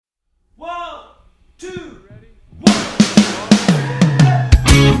2,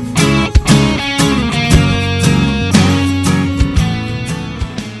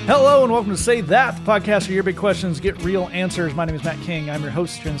 Hello and welcome to Say That, the podcast where your big questions get real answers. My name is Matt King. I'm your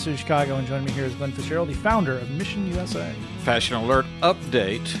host here in the city of Chicago, and joining me here is Glenn Fitzgerald, the founder of Mission USA. Fashion alert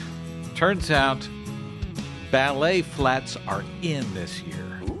update. Turns out ballet flats are in this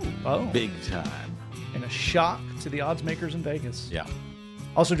year. Ooh. Oh. Big time. And a shock to the odds makers in Vegas. Yeah.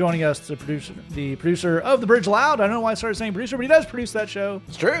 Also joining us, the producer of The Bridge Loud. I don't know why I started saying producer, but he does produce that show.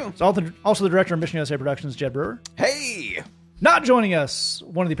 It's true. It's also the director of Mission USA Productions, Jed Brewer. Hey! Not joining us,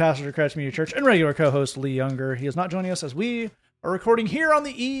 one of the pastors of Christ Community Church and regular co-host Lee Younger. He is not joining us as we are recording here on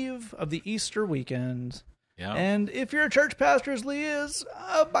the eve of the Easter weekend. Yeah. And if you're a church pastor, as Lee is,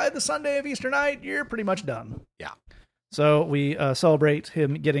 by the Sunday of Easter night, you're pretty much done. Yeah. So we celebrate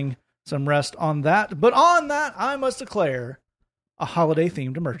him getting some rest on that. But on that, I must declare a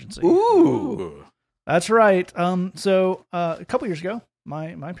holiday-themed emergency. Ooh. That's right. So a couple years ago,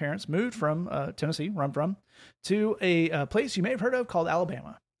 my parents moved from Tennessee, where I'm from, to a place you may have heard of called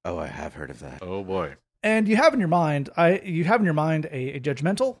Alabama. Oh, I have heard of that. Oh, boy. And you have in your mind, a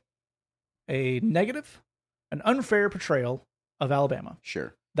judgmental, a negative, an unfair portrayal of Alabama.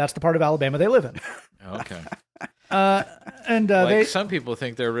 Sure. That's the part of Alabama they live in. Okay. Some people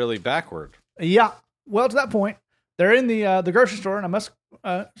think they're really backward. Yeah. Well, to that point, they're in the grocery store, and I must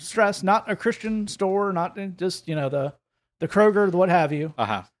stress, not a Christian store, not just the Kroger, the what have you.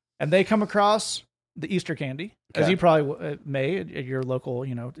 Uh-huh. And they come across the Easter candy, as you probably may at your local,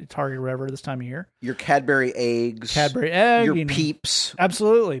 Target or whatever this time of year. Your Cadbury eggs. Your Peeps.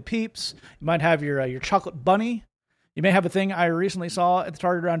 Absolutely. Peeps. You might have your chocolate bunny. You may have a thing I recently saw at the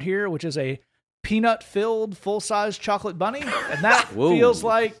Target around here, which is a peanut-filled, full-size chocolate bunny. And that feels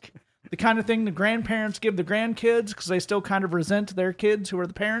like the kind of thing the grandparents give the grandkids because they still kind of resent their kids who are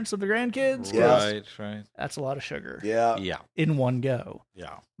the parents of the grandkids. Yes. Right. That's a lot of sugar. Yeah. Yeah. In one go.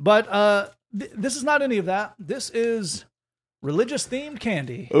 Yeah. But this is not any of that. This is religious-themed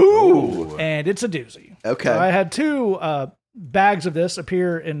candy. Ooh. And it's a doozy. Okay. So I had 2 bags of this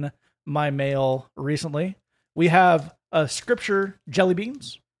appear in my mail recently. We have scripture jelly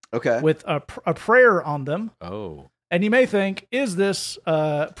beans. Okay. With a prayer on them. Oh. And you may think, is this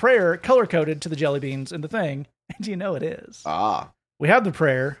prayer color-coded to the jelly beans in the thing? And you know it is. Ah. We have the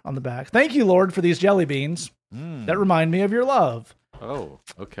prayer on the back. Thank you, Lord, for these jelly beans that remind me of your love. Oh,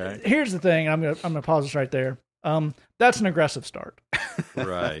 okay. Here's the thing. I'm gonna pause this right there. That's an aggressive start.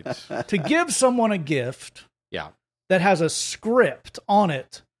 Right. To give someone a gift Yeah. that has a script on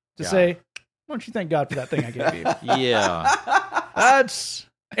it to say, why don't you thank God for that thing I gave you? Yeah. That's...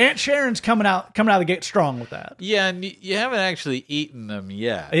 Aunt Sharon's coming out of the gate strong with that. Yeah, and you haven't actually eaten them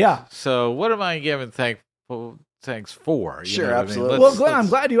yet. Yeah. So what am I giving thanks for? Sure, know what absolutely. I mean? Well, Glenn, I'm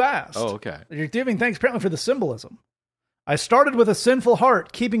glad you asked. Oh, okay. You're giving thanks apparently for the symbolism. I started with a sinful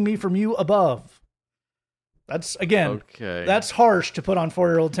heart, keeping me from you above. That's, again, that's harsh to put on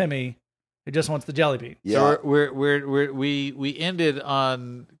 4-year-old Timmy who just wants the jelly bean. Yeah. So we ended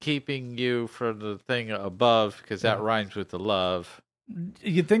on keeping you from the thing above because that rhymes with the love.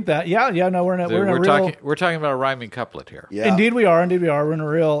 You'd think that. Yeah, no, we're talking about a rhyming couplet here. Yeah. Indeed we are. We're in a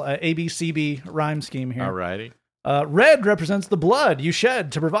real ABCB rhyme scheme here. All righty. Red represents the blood you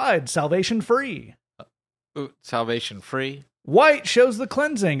shed to provide salvation free. Salvation free? White shows the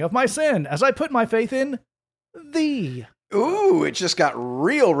cleansing of my sin as I put my faith in thee. Ooh, it just got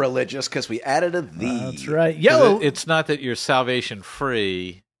real religious because we added a thee. That's right. Yellow. It's not that you're salvation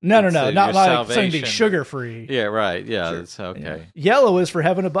free. No, not like something sugar free. Yeah, right. Yeah, sure. That's okay. Yeah. Yellow is for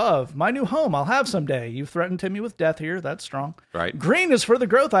heaven above. My new home I'll have someday. You've threatened Timmy with death here. That's strong. Right. Green is for the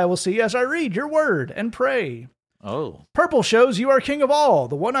growth I will see as I read your word and pray. Oh. Purple shows you are king of all,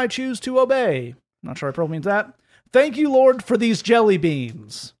 the one I choose to obey. Not sure what purple means that. Thank you, Lord, for these jelly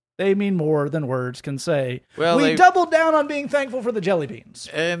beans. They mean more than words can say. Well, we doubled down on being thankful for the jelly beans.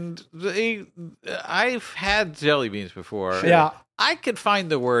 And I've had jelly beans before. Sure. Yeah. I could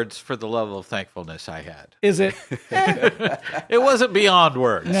find the words for the level of thankfulness I had. Is it? It wasn't beyond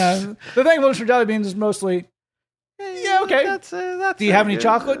words. No. The thankfulness for jelly beans is mostly, yeah, okay. That's Do you have any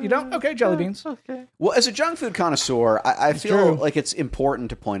chocolate? You don't? Okay, jelly beans. Okay. Well, as a junk food connoisseur, I feel true. like it's important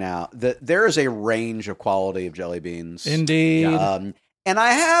to point out that there is a range of quality of jelly beans. Indeed. And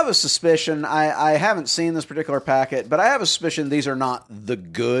I have a suspicion, I haven't seen this particular packet, but I have a suspicion these are not the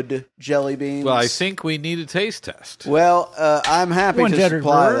good jelly beans. Well, I think we need a taste test. Well, I'm happy to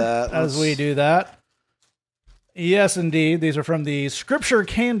supply that. As we do that. Yes, indeed. These are from the Scripture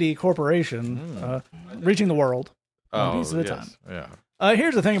Candy Corporation, reaching the world. One piece at a time. Yeah.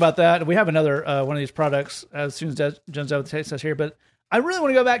 Here's the thing about that. We have another one of these products as soon as Jen's out with the taste test here, but I really want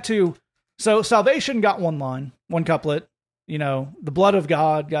to go back to So Salvation got one line, one couplet. You know, the blood of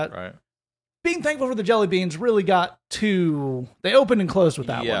God got. Right. Being thankful for the jelly beans really got two. They opened and closed with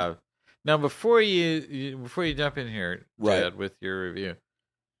that one. Now, before you jump in here, Jed, Right. with your review,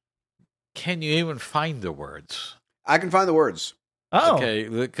 can you even find the words? I can find the words. Oh, Okay,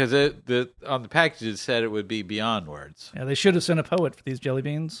 because on the package it said it would be beyond words. yeah. They should have sent a poet for these jelly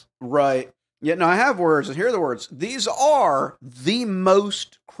beans. Right. Yeah, no, I have words, and here are the words. These are the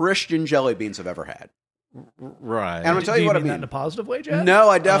most Christian jelly beans I've ever had. Right. And I'm going to tell Do you what I mean that mean. in a positive way, Jeff? No,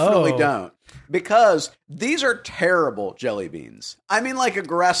 I definitely Oh. don't. Because these are terrible jelly beans. I mean, like,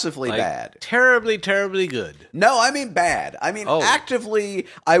 aggressively Like, bad. Terribly, terribly good. No, I mean bad. I mean, Oh. actively,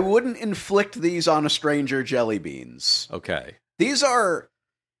 I wouldn't inflict these on a stranger jelly beans. Okay. These are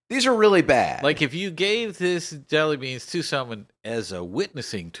really bad. Like if you gave this jelly beans to someone as a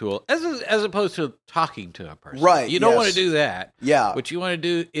witnessing tool, as opposed to talking to a person. Right, You don't yes. want to do that. yeah, What you want to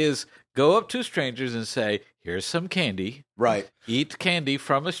do is go up to strangers and say, here's some candy. right. Eat candy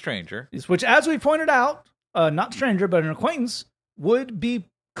from a stranger. Which, as we pointed out, not stranger, but an acquaintance could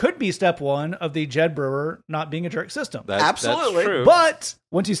be step one of the Jed Brewer not being a jerk system. Absolutely. That's true. But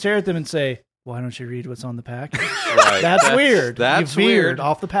once you stare at them and say, "Why don't you read what's on the package?" Right. That's weird. That's You veered weird.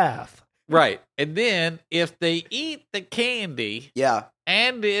 off the path. Right. And then if they eat the candy Yeah,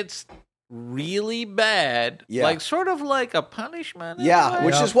 and it's really bad, Yeah. like sort of like a punishment. in a yeah, way.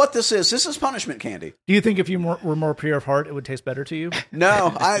 which Yeah. is what this is. This is punishment candy. Do you think if you were more pure of heart, it would taste better to you?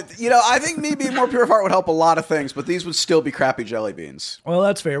 No, I think me being more pure of heart would help a lot of things, but these would still be crappy jelly beans. Well,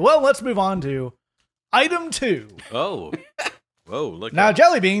 that's fair. Well, let's move on to item 2. Oh. Whoa, look Now, at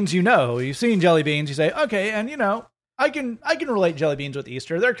jelly beans, you've seen jelly beans. You say, okay, and I can relate jelly beans with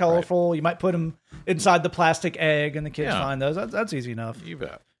Easter. They're colorful. You might put them inside the plastic egg, and the kids Yeah. find those. That's easy enough. you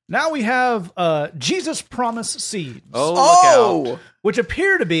bet. Now we have Jesus Promise seeds, Oh, look out. which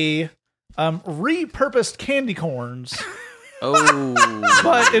appear to be repurposed candy corns, Oh.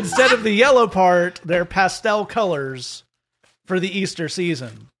 but instead of the yellow part, they're pastel colors for the Easter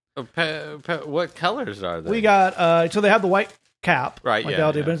season. What colors are they? We got so they have the white cap, Right, Like yeah, they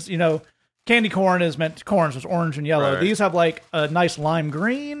all do, yeah. but it's, candy corn is meant corns was orange and yellow. Right. These have like a nice lime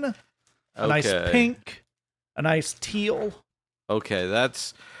green, a nice Okay. pink, a nice teal. Okay,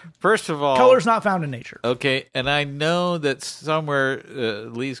 that's first of all Colors not found in nature. Okay, and I know that somewhere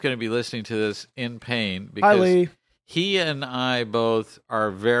Lee's going to be listening to this in pain Hi, because Lee. he and I both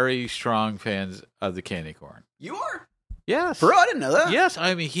are very strong fans of the candy corn. You are? Yes, For real? I didn't know that. yes,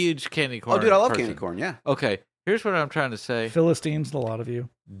 I'm a huge candy corn. Oh, dude, I love person. candy corn, yeah. Okay, here's what I'm trying to say: Philistines, a lot of you.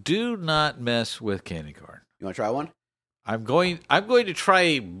 do not mess with candy corn. You want to try one? I'm going to try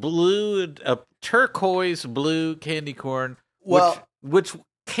a turquoise blue candy corn, Well- which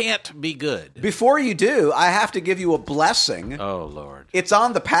can't be good. Before you do, I have to give you a blessing. Oh Lord! It's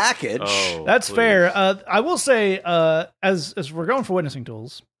on the package. Oh, That's please. fair. I will say, as we're going for witnessing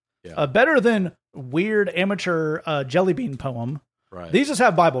tools, Yeah. better than weird amateur jelly bean poem. Right. These just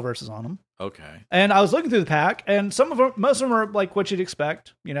have Bible verses on them. Okay. And I was looking through the pack, and most of them are like what you'd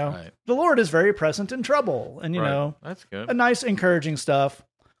expect. Right. The Lord is very present in trouble, and Right. That's good. a nice, encouraging stuff.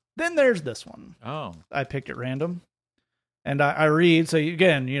 Then there's this one. Oh. I picked at random, and I read. So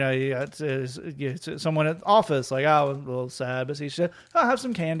again, it's someone at the office like, I was a little sad, but he said, "I'll have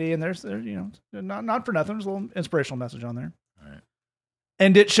some candy," and there's not for nothing. There's a little inspirational message on there. Right.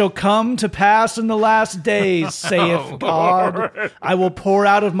 And it shall come to pass in the last days, saith Oh, God, Lord. I will pour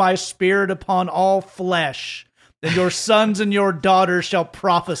out of my spirit upon all flesh. Then your sons and your daughters shall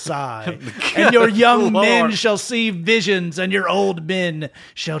prophesy, and your young men Lord. shall see visions, and your old men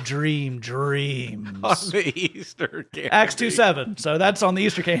shall dream dreams. On the Easter candy. Acts 2:7. So that's on the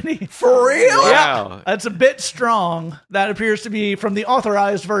Easter candy. For real? Wow. That's a bit strong. That appears to be from the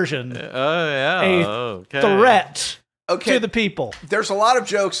authorized version. Oh, yeah. A okay. Threat Okay. to the people. There's a lot of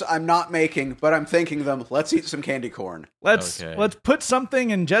jokes I'm not making, but I'm thinking them. Let's eat some candy corn. Let's Okay. put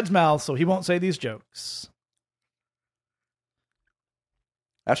something in Jed's mouth so he won't say these jokes.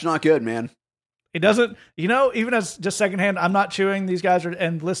 That's not good, man. It doesn't, even as just secondhand, I'm not chewing. These guys are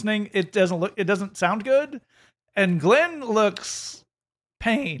and listening. It doesn't sound good. And Glenn looks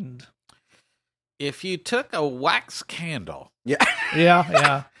pained. If you took a wax candle Yeah.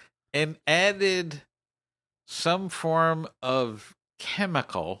 Yeah. and added some form of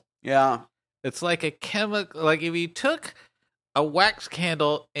chemical, Yeah. it's like a chemical. Like if you took a wax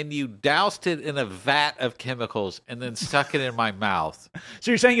candle and you doused it in a vat of chemicals and then stuck it in my mouth,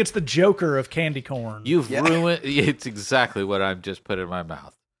 So you're saying it's the Joker of candy corn. you've Yeah. ruined. It's exactly what I've just put in my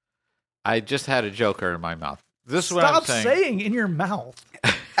mouth. I just had a Joker in my mouth. This is what I'm Stop saying. saying in your mouth.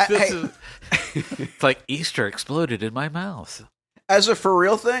 This Hey, is- it's like Easter exploded in my mouth. As a for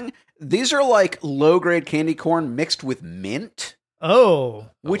real thing, these are like low-grade candy corn mixed with mint. Oh,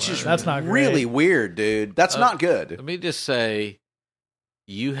 which is that's not really great. weird, dude. That's not good. Let me just say,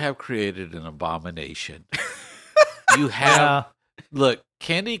 you have created an abomination. You have look,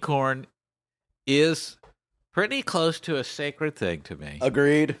 candy corn is pretty close to a sacred thing to me.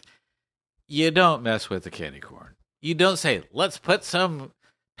 Agreed. You don't mess with the candy corn. You don't say, let's put some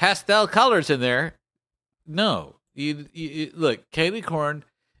pastel colors in there. No. You look, candy corn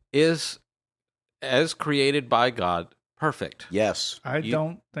is, as created by God, perfect. Yes. I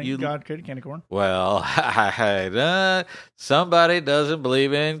don't think God created candy corn. Well, somebody doesn't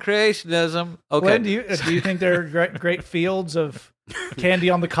believe in creationism. Okay. Glenn, do you think there are great fields of candy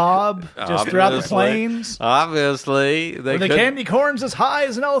on the cob just throughout the plains? Obviously. Where the candy corn's as high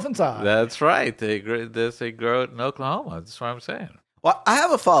as an elephant's eye. That's right. They grow it in Oklahoma. That's what I'm saying. Well, I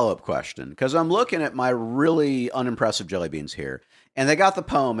have a follow-up question because I'm looking at my really unimpressive jelly beans here, and they got the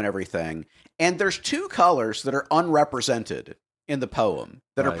poem and everything, and there's two colors that are unrepresented in the poem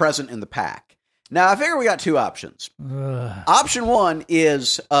that are present in the pack. Now, I figure we got two options. Option one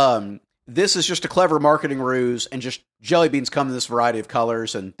is this is just a clever marketing ruse, and just jelly beans come in this variety of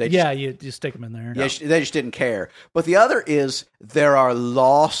colors, and they you just stick them in there. Yeah, they just didn't care. But the other is there are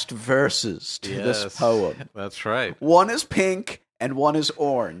lost verses to this poem. That's right. One is pink and one is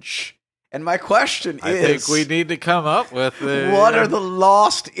orange. And my question is... I think we need to come up with... what are the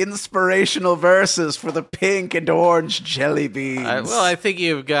lost inspirational verses for the pink and orange jelly beans? I think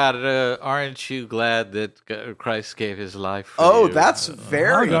you've got... aren't you glad that Christ gave his life for you? That's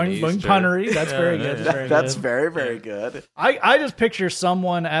very... punnery. That's very good. That's very, very good. I just picture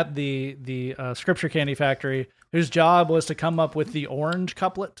someone at the Scripture Candy Factory whose job was to come up with the orange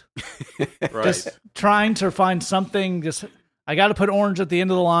couplet. Right. Just trying to find something... I got to put orange at the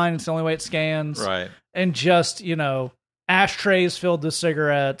end of the line. It's the only way it scans. Right. And just, ashtrays filled with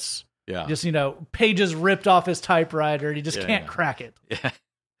cigarettes. Yeah. Just, pages ripped off his typewriter. You just can't crack it. Yeah.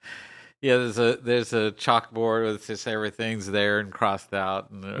 Yeah, there's a chalkboard with just everything's there and crossed out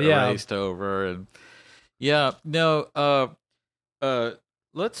and erased over. And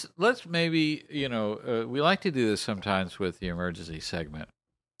let's maybe, we like to do this sometimes with the emergency segment.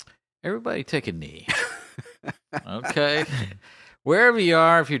 Everybody take a knee. Okay. Wherever you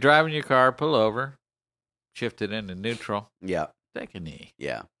are, if you're driving your car, pull over, shift it into neutral. Yeah. Take a knee.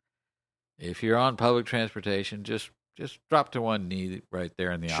 Yeah. If you're on public transportation, just drop to one knee right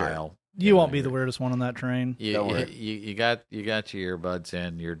there in the aisle. You won't be the weirdest one on that train. You got your earbuds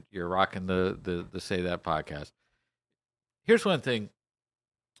in. You're rocking the Say That podcast. Here's one thing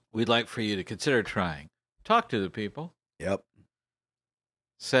we'd like for you to consider trying. Talk to the people. Yep.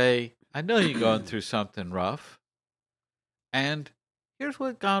 Say, I know you're going through something rough, and here's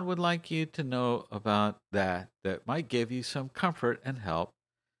what God would like you to know about that might give you some comfort and help,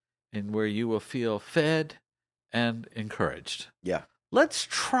 and where you will feel fed and encouraged. Yeah. Let's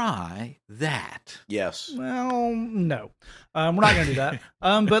try that. Yes. Well, no. We're not going to do that.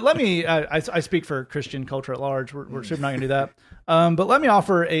 But let me, I speak for Christian culture at large. We're super not going to do that. But let me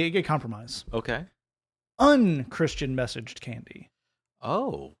offer a compromise. Okay. Un-Christian messaged candy.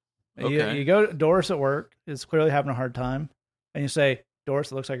 Oh. Okay. You go to Doris at work is clearly having a hard time, and you say,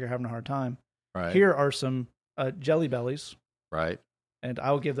 Doris, it looks like you're having a hard time. Right. Here are some Jelly Bellies. Right. And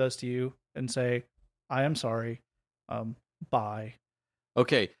I will give those to you and say, I am sorry. Bye.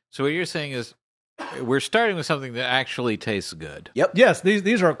 Okay. So what you're saying is we're starting with something that actually tastes good. Yep. Yes,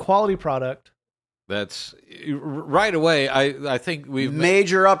 these are a quality product. That's right away. I think we've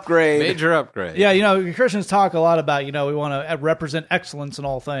major upgrade. Major upgrade. Yeah, Christians talk a lot about, we want to represent excellence in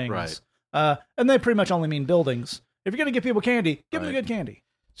all things. Right. And they pretty much only mean buildings. If you're going to give people candy, give them the good candy.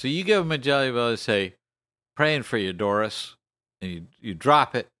 So you give them a Jelly Belly, say, praying for you, Doris, and you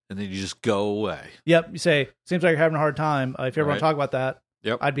drop it, and then you just go away. Yep. You say, seems like you're having a hard time. If you ever want to talk about that,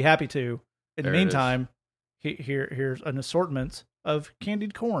 I'd be happy to. In the meantime, here's an assortment of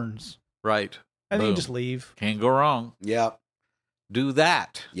candied corns. Right. And then you just leave. Can't go wrong. Yep. Do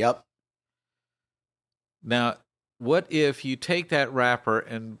that. Yep. Now, what if you take that wrapper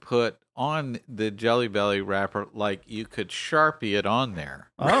and put on the Jelly Belly wrapper, like you could Sharpie it on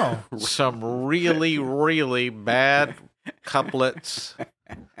there? Oh. Some really, really bad couplets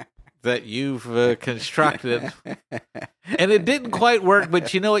that you've constructed. And it didn't quite work,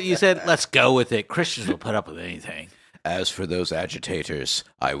 but you know what you said? Let's go with it. Christians will put up with anything. As for those agitators,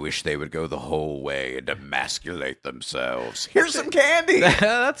 I wish they would go the whole way and emasculate themselves. Here's some candy.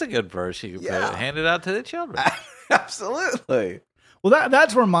 That's a good verse. You can hand it out to the children. Absolutely. Well,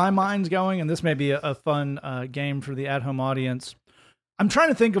 that's where my mind's going, and this may be a fun game for the at-home audience. I'm trying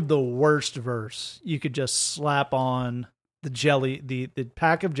to think of the worst verse you could just slap on jelly, the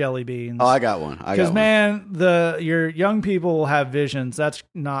pack of jelly beans. Oh, I got one. Because man, your young people will have visions. That's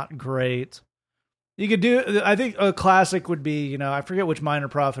not great. You could do. I think a classic would be, I forget which minor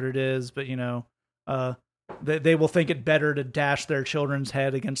prophet it is, but they will think it better to dash their children's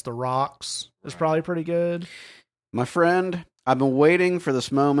head against the rocks. It's probably pretty good. My friend, I've been waiting for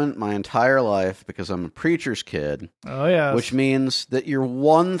this moment my entire life because I'm a preacher's kid. Oh, yeah. Which means that your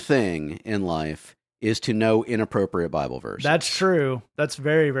one thing in life is to know inappropriate Bible verses. That's true. That's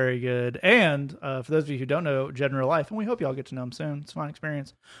very, very good. And for those of you who don't know Jed in real life, and we hope y'all get to know him soon. It's a fun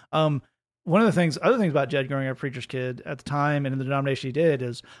experience. One of the other things about Jed growing up a preacher's kid at the time and in the denomination he did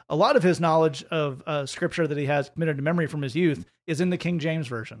is a lot of his knowledge of scripture that he has committed to memory from his youth is in the King James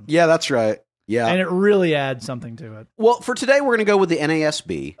Version. Yeah, that's right. Yeah. And it really adds something to it. Well, for today, we're going to go with the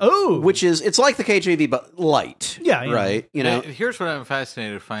NASB. Oh. Which is, it's like the KJV, but light. Yeah. Right? Here's what I'm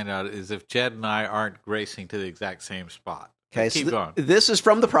fascinated to find out is if Jed and I aren't racing to the exact same spot. Okay, keep going. This is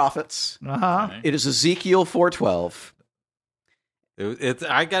from the prophets. Uh-huh. Okay. It is Ezekiel 4:12.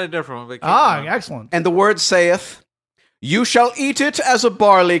 I got a different one. But excellent. And the word saith, "You shall eat it as a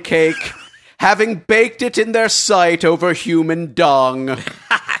barley cake, having baked it in their sight over human dung."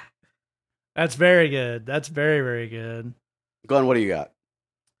 That's very good. That's very, very good. Glenn, what do you got?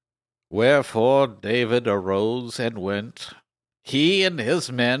 Wherefore David arose and went, he and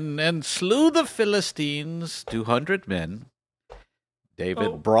his men, and slew the Philistines, 200 men.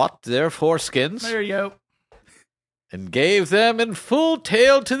 David brought their foreskins. There you go. And gave them in full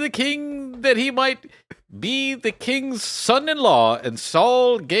tale to the king, that he might be the king's son-in-law. And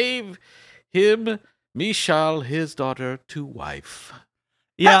Saul gave him Michal, his daughter, to wife.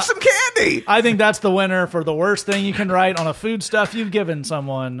 Yeah, have some candy. I think that's the winner for the worst thing you can write on a foodstuff you've given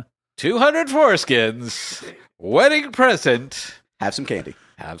someone. 200 foreskins, wedding present. Have some candy.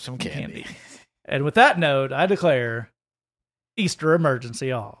 Have some candy. And with that note, I declare Easter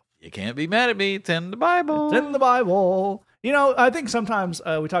emergency off. You can't be mad at me. It's in the Bible. It's in the Bible. I think sometimes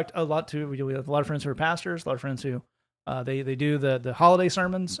we talked a lot to. We have a lot of friends who are pastors, a lot of friends who they do the holiday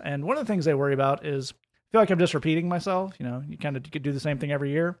sermons, and one of the things they worry about is, I feel like I'm just repeating myself. You kind of could do the same thing every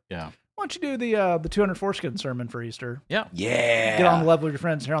year. Yeah. Why don't you do the 200 foreskin sermon for Easter? Yeah. Yeah. Get on the level with your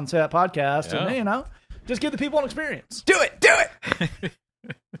friends here on the Say That podcast, and just give the people an experience. Do it.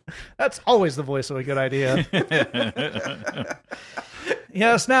 That's always the voice of a good idea.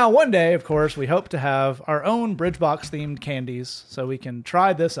 Yes, now one day, of course, we hope to have our own Bridgebox themed candies so we can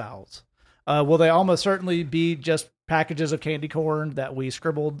try this out. Will they almost certainly be just packages of candy corn that we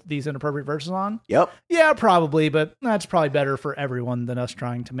scribbled these inappropriate verses on? Yep. Yeah, probably, but that's probably better for everyone than us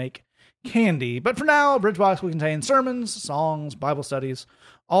trying to make candy. But for now, Bridgebox will contain sermons, songs, Bible studies,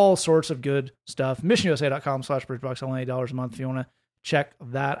 all sorts of good stuff. MissionUSA.com/Bridgebox, only $8 a month if you want to check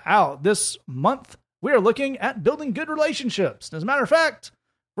that out. This month, we are looking at building good relationships. As a matter of fact,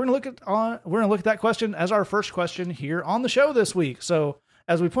 we're going to look at that question as our first question here on the show this week. So,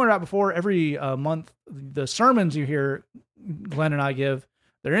 as we pointed out before, every month, the sermons you hear Glenn and I give,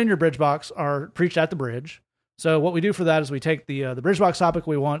 they're in your Bridgebox, are preached at the Bridge. So what we do for that is we take the Bridgebox topic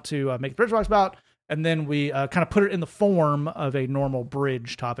we want to make the Bridgebox about, and then we kind of put it in the form of a normal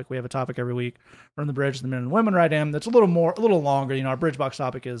Bridge topic. We have a topic every week from the Bridge, the men and women write in. That's a little longer. Our Bridgebox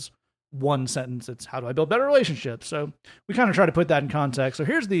topic is one sentence. It's how do I build better relationships? So we kind of try to put that in context. So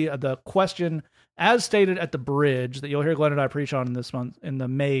here's the question as stated at the Bridge that you'll hear Glenn and I preach on this month in the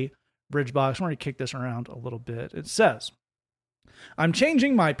May Bridgebox. I'm going to kick this around a little bit. It says, I'm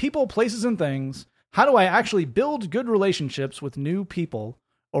changing my people, places, and things. How do I actually build good relationships with new people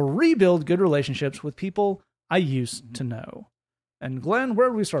or rebuild good relationships with people I used to know? And Glenn, where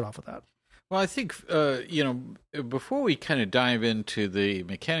do we start off with that? Well, I think, before we kind of dive into the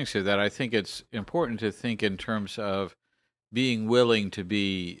mechanics of that, I think it's important to think in terms of being willing to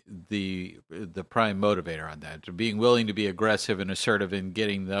be the prime motivator on that, to being willing to be aggressive and assertive in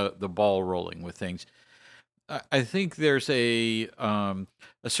getting the ball rolling with things. I think there's a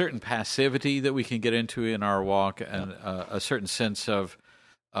certain passivity that we can get into in our walk, and a certain sense of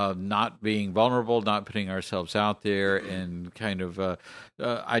not being vulnerable, not putting ourselves out there, and kind of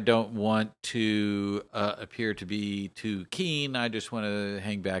I don't want to appear to be too keen. I just want to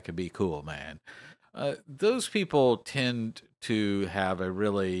hang back and be cool, man. Those people tend to have a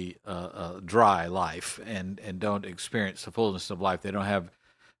really dry life and don't experience the fullness of life. They don't have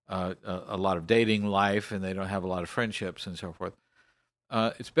a lot of dating life, and they don't have a lot of friendships and so forth.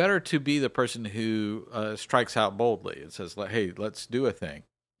 It's better to be the person who strikes out boldly and says, hey, let's do a thing.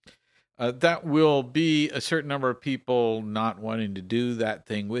 That will be a certain number of people not wanting to do that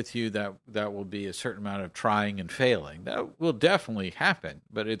thing with you. That will be a certain amount of trying and failing. That will definitely happen,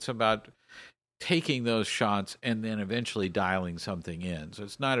 but it's about taking those shots and then eventually dialing something in. So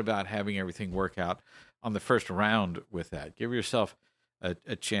it's not about having everything work out on the first round with that. Give yourself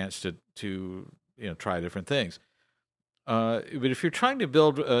a chance to try different things. But if you're trying to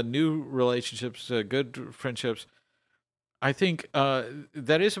build new relationships, good friendships, I think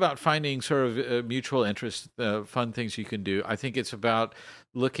that is about finding sort of mutual interest, fun things you can do. I think it's about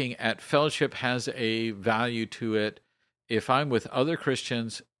looking at fellowship has a value to it. If I'm with other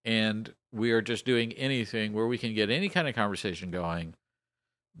Christians and we are just doing anything where we can get any kind of conversation going,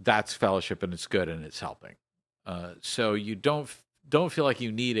 that's fellowship and it's good and it's helping. So you don't feel like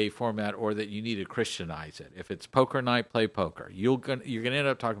you need a format or that you need to Christianize it. If it's poker night, play poker. You're gonna end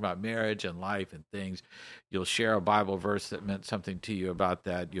up talking about marriage and life and things. You'll share a Bible verse that meant something to you about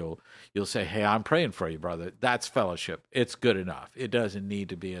that. You'll say, "Hey, I'm praying for you, brother." That's fellowship. It's good enough. It doesn't need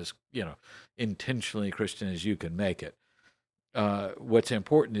to be as intentionally Christian as you can make it. What's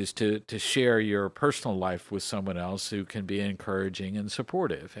important is to share your personal life with someone else who can be encouraging and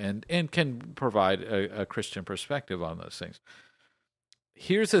supportive and can provide a Christian perspective on those things.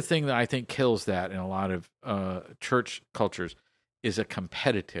 Here's the thing that I think kills that in a lot of church cultures is a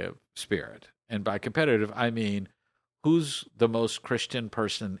competitive spirit. And by competitive, I mean, who's the most Christian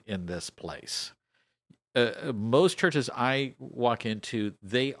person in this place? Most churches I walk into,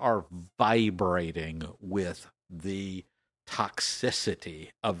 they are vibrating with the toxicity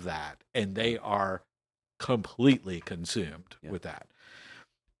of that, and they are completely consumed with that.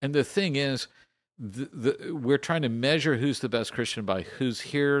 And the thing is, we're trying to measure who's the best Christian by who's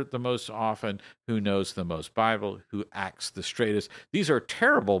here the most often, who knows the most Bible, who acts the straightest. These are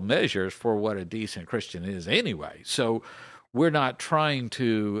terrible measures for what a decent Christian is anyway. So we're not trying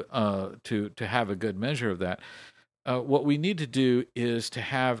to have a good measure of that. What we need to do is to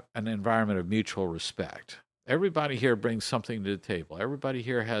have an environment of mutual respect. Everybody here brings something to the table. Everybody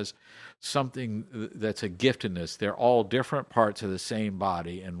here has something that's a giftedness. They're all different parts of the same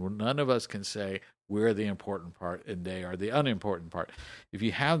body, and none of us can say we're the important part and they are the unimportant part. If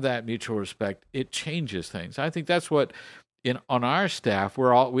you have that mutual respect, it changes things. I think that's what on our staff,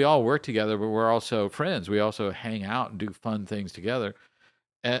 we all work together, but we're also friends. We also hang out and do fun things together.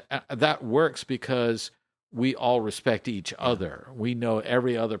 That works because we all respect each other. We know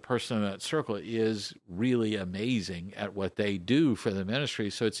every other person in that circle is really amazing at what they do for the ministry,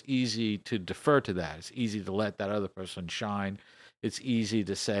 so it's easy to defer to that. It's easy to let that other person shine. It's easy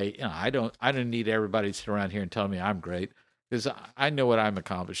to say, I don't need everybody to sit around here and tell me I'm great, because I know what I'm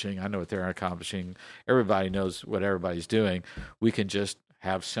accomplishing. I know what they're accomplishing. Everybody knows what everybody's doing. We can just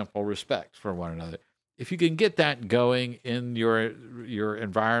have simple respect for one another. If you can get that going in your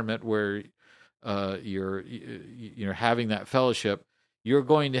environment where you're having that fellowship, you're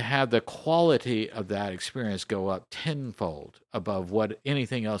going to have the quality of that experience go up tenfold above what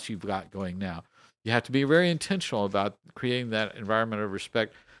anything else you've got going now. You have to be very intentional about creating that environment of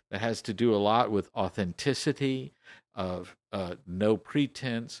respect that has to do a lot with authenticity, of no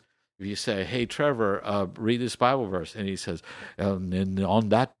pretense. If you say, "Hey, Trevor, read this Bible verse," and he says, "And on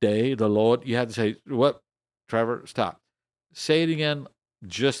that day, the Lord," you have to say, "What, Trevor? Stop. Say it again,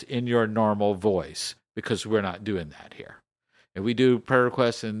 just in your normal voice," because we're not doing that here. And we do prayer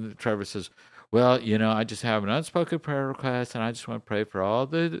requests, and Trevor says, "Well, I just have an unspoken prayer request, and I just want to pray for all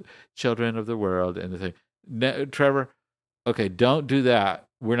the children of the world." And the thing, "No, Trevor, okay, don't do that.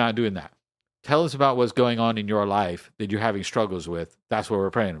 We're not doing that. Tell us about what's going on in your life that you're having struggles with. That's what we're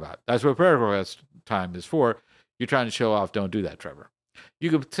praying about. That's what prayer request time is for. You're trying to show off. Don't do that, Trevor."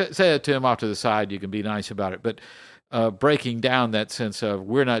 You can say it to him off to the side. You can be nice about it, but breaking down that sense of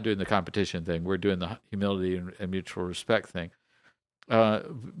we're not doing the competition thing. We're doing the humility and mutual respect thing,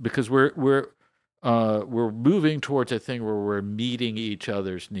 because we're moving towards a thing where we're meeting each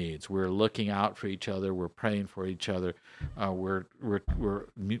other's needs. We're looking out for each other. We're praying for each other. We're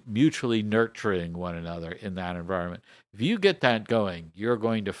mutually nurturing one another in that environment. If you get that going, you're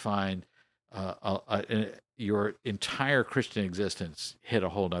going to find your entire Christian existence hit a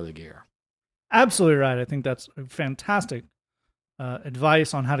whole nother gear. Absolutely right. I think that's fantastic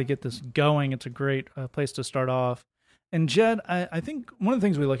advice on how to get this going. It's a great place to start off. And Jed, I think one of the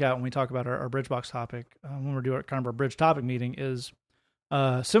things we look at when we talk about our Bridgebox topic, when we're doing kind of our Bridge topic meeting, is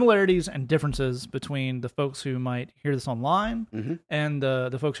similarities and differences between the folks who might hear this online and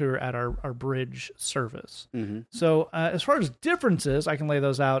the folks who are at our Bridge service. So as far as differences, I can lay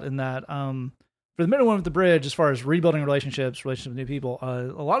those out in that for the middle one with the Bridge, as far as rebuilding relationships with new people,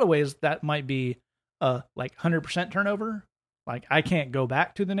 a lot of ways that might be like 100% turnover. Like, I can't go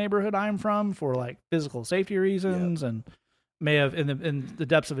back to the neighborhood I'm from for like physical safety reasons, and may have in the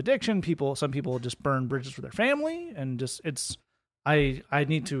depths of addiction, some people just burn bridges for their family, and just it's I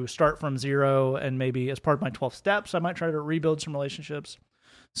need to start from zero, and maybe as part of my 12 steps, I might try to rebuild some relationships.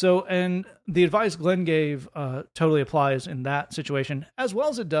 So, and the advice Glenn gave totally applies in that situation, as well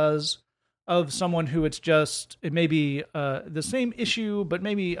as it does of someone who it may be the same issue, but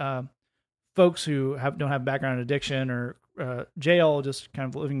maybe folks who don't have background in addiction or jail, just kind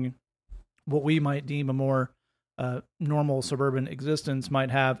of living what we might deem a more normal suburban existence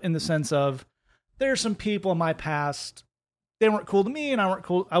might have, in the sense of there's some people in my past, they weren't cool to me and I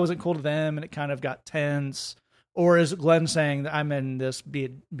wasn't cool to them, and it kind of got tense. Or is Glenn saying that I'm in this, be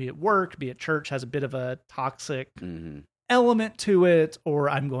it work, be it church, has a bit of a toxic element to it, or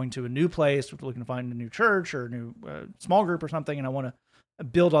I'm going to a new place, looking to find a new church or a new small group or something, and I want to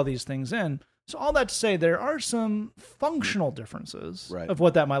build all these things in. So all that to say, there are some functional differences of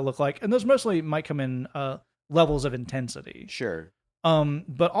what that might look like, and those mostly might come in levels of intensity. Sure.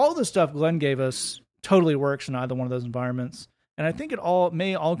 But all the stuff Glenn gave us totally works in either one of those environments, and I think it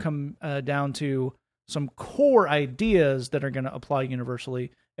may all come down to some core ideas that are going to apply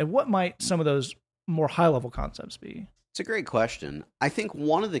universally. And what might some of those more high-level concepts be? It's a great question. I think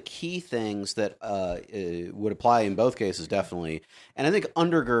one of the key things that would apply in both cases, definitely, and I think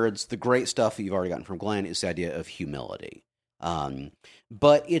undergirds the great stuff that you've already gotten from Glenn, is the idea of humility.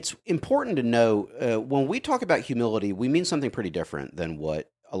 But it's important to know, when we talk about humility, we mean something pretty different than what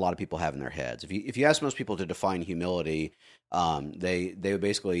a lot of people have in their heads. If you ask most people to define humility, they would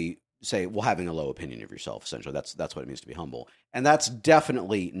basically say, well, having a low opinion of yourself, essentially. That's what it means to be humble. And that's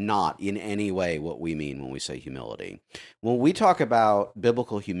definitely not in any way what we mean when we say humility. When we talk about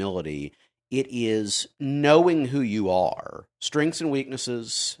biblical humility, it is knowing who you are, strengths and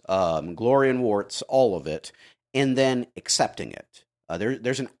weaknesses, glory and warts, all of it, and then accepting it.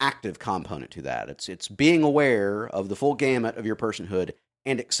 There's an active component to that. It's being aware of the full gamut of your personhood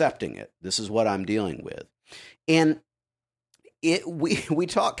and accepting it. This is what I'm dealing with. And we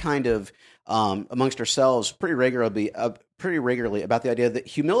talk kind of amongst ourselves pretty regularly about the idea that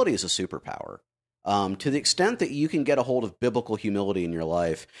humility is a superpower. To the extent that you can get a hold of biblical humility in your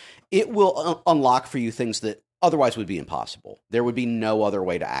life, it will unlock for you things that otherwise would be impossible. There would be no other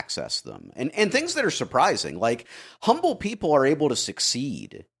way to access them. And things that are surprising, like humble people are able to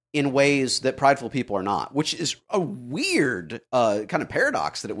succeed in ways that prideful people are not, which is a weird kind of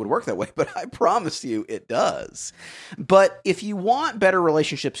paradox that it would work that way, but I promise you it does. But if you want better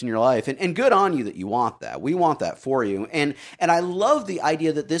relationships in your life, and good on you that you want that, we want that for you. And I love the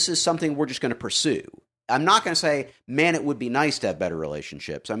idea that this is something we're just going to pursue. I'm not going to say, man, it would be nice to have better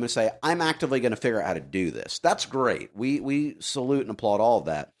relationships. I'm going to say, I'm actively going to figure out how to do this. That's great. We salute and applaud all of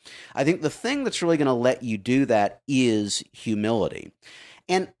that. I think the thing that's really going to let you do that is humility.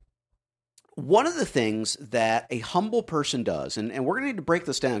 And one of the things that a humble person does, and we're going to need to break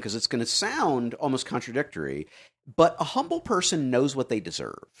this down because it's going to sound almost contradictory, but a humble person knows what they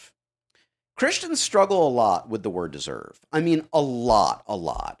deserve. Christians struggle a lot with the word deserve. I mean, a lot.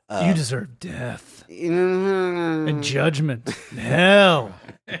 You deserve death and judgment. Hell.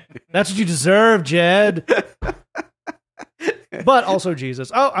 That's what you deserve, Jed. But also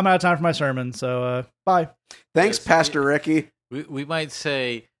Jesus. Oh, I'm out of time for my sermon, so bye. Thanks, Pastor Ricky. We might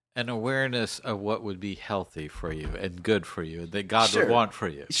say an awareness of what would be healthy for you and good for you, that God would want for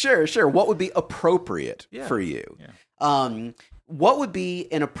you. Sure. What would be appropriate for you? Yeah. What would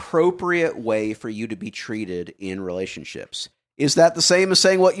be an appropriate way for you to be treated in relationships? Is that the same as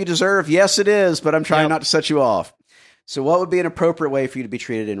saying what you deserve? Yes, it is, but I'm trying not to set you off. So what would be an appropriate way for you to be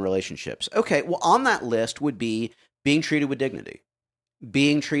treated in relationships? Okay, well, on that list would be being treated with dignity,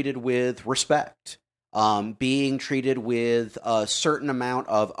 being treated with respect, being treated with a certain amount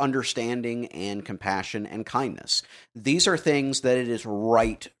of understanding and compassion and kindness. These are things that it is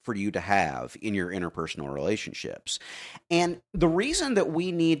right for you to have in your interpersonal relationships. And the reason that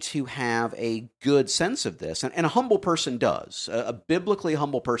we need to have a good sense of this, and a humble person does, a biblically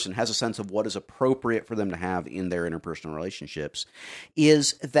humble person has a sense of what is appropriate for them to have in their interpersonal relationships,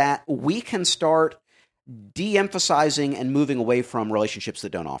 is that we can start de-emphasizing and moving away from relationships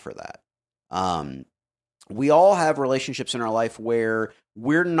that don't offer that. We all have relationships in our life where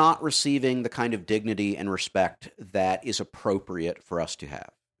we're not receiving the kind of dignity and respect that is appropriate for us to have.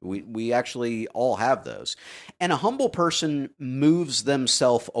 We actually all have those. And a humble person moves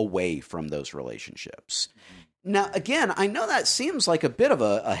themselves away from those relationships. Now, again, I know that seems like a bit of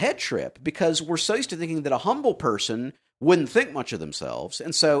a head trip because we're so used to thinking that a humble person wouldn't think much of themselves.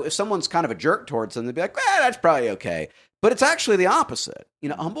 And so if someone's kind of a jerk towards them, they'd be like, that's probably okay. But it's actually the opposite. You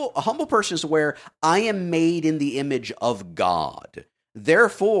know, a humble person is aware, I am made in the image of God.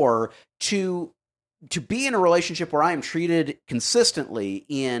 Therefore, to be in a relationship where I am treated consistently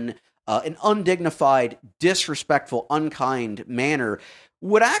in an undignified, disrespectful, unkind manner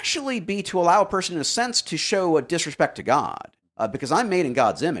would actually be to allow a person, in a sense, to show a disrespect to God. Because I'm made in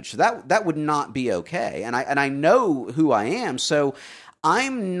God's image, so that would not be okay. And I know who I am, so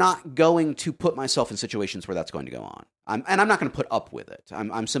I'm not going to put myself in situations where that's going to go on. I'm not going to put up with it.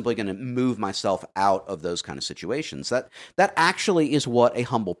 I'm simply going to move myself out of those kind of situations. That actually is what a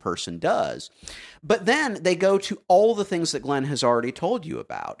humble person does. But then they go to all the things that Glenn has already told you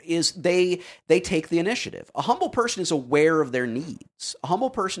about, is they take the initiative. A humble person is aware of their needs. A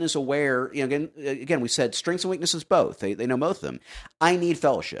humble person is aware, again, we said strengths and weaknesses both. They know both of them. I need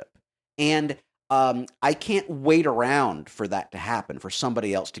fellowship. And I can't wait around for that to happen, for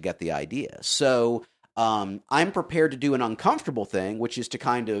somebody else to get the idea. So I'm prepared to do an uncomfortable thing, which is to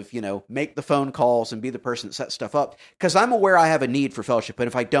kind of, make the phone calls and be the person that sets stuff up, because I'm aware I have a need for fellowship, and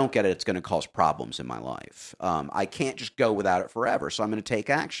if I don't get it, it's going to cause problems in my life. I can't just go without it forever, so I'm going to take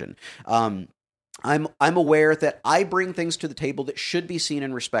action. I'm aware that I bring things to the table that should be seen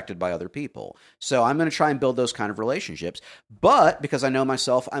and respected by other people. So I'm going to try and build those kind of relationships. But because I know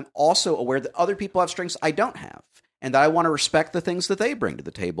myself, I'm also aware that other people have strengths I don't have, and that I want to respect the things that they bring to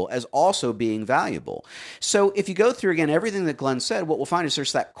the table as also being valuable. So if you go through, again, everything that Glenn said, what we'll find is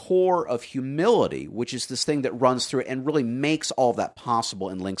there's that core of humility, which is this thing that runs through it and really makes all of that possible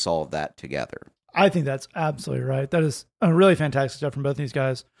and links all of that together. I think that's absolutely right. That is a really fantastic stuff from both these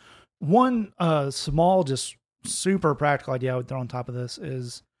guys. One small, just super practical idea I would throw on top of this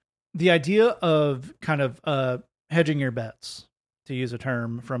is the idea of kind of hedging your bets, to use a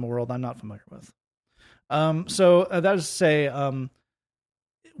term from a world I'm not familiar with. So that is to say,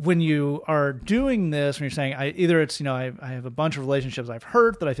 when you are doing this, when you're saying, either it's, I have a bunch of relationships I've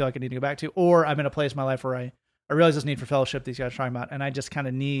hurt that I feel like I need to go back to, or I'm in a place in my life where I realize this need for fellowship these guys are talking about, and I just kind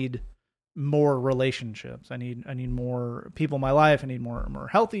of need more relationships. I need more people in my life. I need more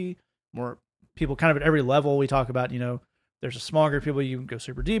healthy, more people kind of at every level. We talk about, there's a small group of people you can go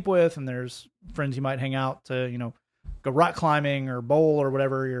super deep with, and there's friends you might hang out to, go rock climbing or bowl or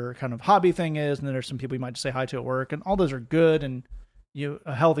whatever your kind of hobby thing is. And then there's some people you might just say hi to at work, and all those are good. And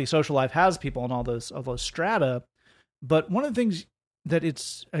a healthy social life has people in all those strata. But one of the things that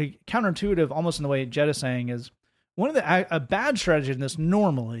it's counterintuitive, almost in the way Jed is saying, is one of a bad strategy in this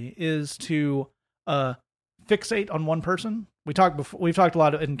normally is to fixate on one person. We've talked a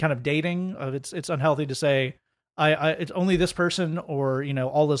lot in kind of dating of it's unhealthy to say it's only this person, or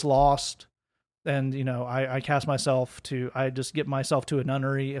all is lost, and I I just get myself to a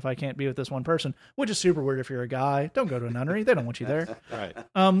nunnery if I can't be with this one person, which is super weird. If you're a guy, don't go to a nunnery. They don't want you there. Right.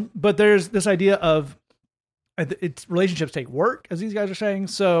 But there's this idea of relationships take work, as these guys are saying.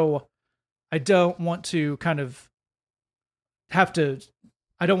 So I don't want to kind of have to.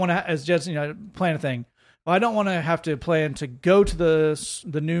 I don't want to, as Jed's plan a thing. Well, I don't want to have to plan to go to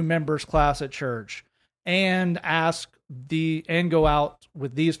the new members class at church and go out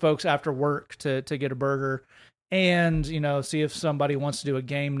with these folks after work to get a burger and, see if somebody wants to do a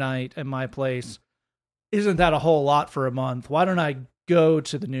game night at my place. Isn't that a whole lot for a month? Why don't I go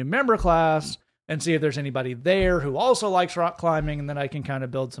to the new member class and see if there's anybody there who also likes rock climbing, and then I can kind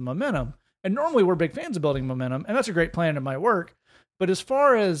of build some momentum. And normally we're big fans of building momentum, and that's a great plan in my work. But as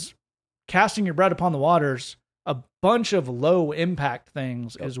far as casting your bread upon the waters, a bunch of low impact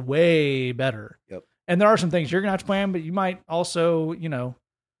things is way better. Yep. And there are some things you're going to have to plan, but you might also,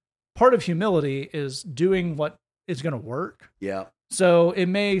 part of humility is doing what is going to work. Yeah. So it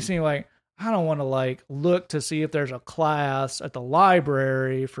may seem like, I don't want to look to see if there's a class at the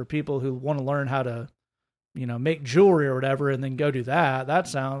library for people who want to learn how to, make jewelry or whatever, and then go do that.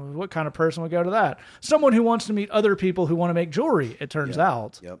 What kind of person would go to that? Someone who wants to meet other people who want to make jewelry, it turns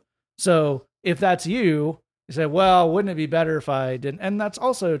out. Yep. So if that's you say, well, wouldn't it be better if I didn't? And that's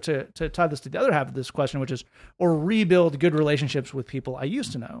also to tie this to the other half of this question, which is, or rebuild good relationships with people I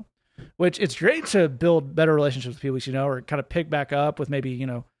used to know, which it's great to build better relationships with people you know, or kind of pick back up with maybe,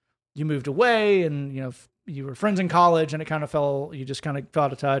 you moved away and, you were friends in college and you just kind of fell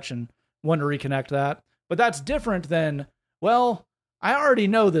out of touch and wanted to reconnect that. But that's different than, well, I already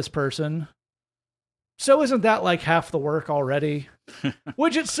know this person, so isn't that like half the work already?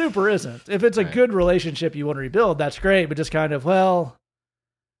 Which it super isn't. If it's a good relationship you want to rebuild, that's great. But just kind of, well,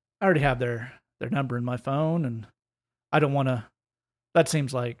 I already have their number in my phone, and I don't want to. That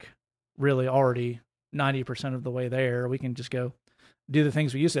seems like really already 90% of the way there. We can just go do the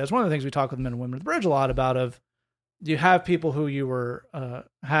things we used to. That's one of the things we talk with Men and Women at the Bridge a lot about. Of you have people who you were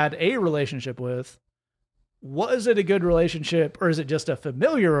had a relationship with. Was it a good relationship, or is it just a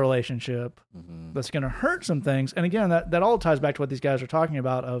familiar relationship that's going to hurt some things? And again, that all ties back to what these guys are talking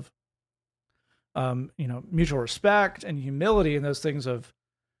about of, mutual respect and humility and those things of,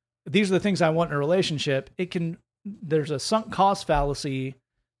 these are the things I want in a relationship, there's a sunk cost fallacy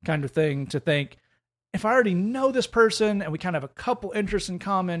kind of thing to think, if I already know this person and we kind of have a couple interests in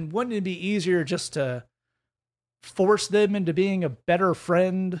common, wouldn't it be easier just to force them into being a better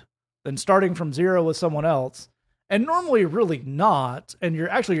friend than starting from zero with someone else? And normally really not. And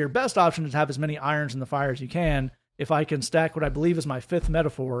your best option is to have as many irons in the fire as you can, if I can stack what I believe is my fifth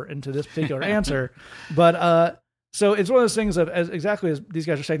metaphor into this particular answer. But so it's one of those things of, exactly as these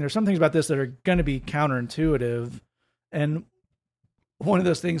guys are saying, there's some things about this that are going to be counterintuitive. And one of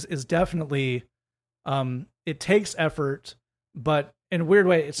those things is definitely, it takes effort, but in a weird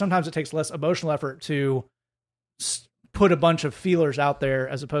way, sometimes it takes less emotional effort to put a bunch of feelers out there,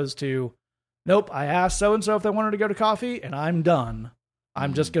 as opposed to, nope, I asked so-and-so if they wanted to go to coffee and I'm done.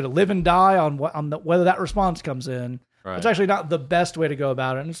 I'm just going to live and die on whether that response comes in. Right. It's actually not the best way to go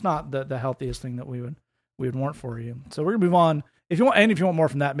about it. And it's not the healthiest thing that we would want for you. So we're going to move on. If you want more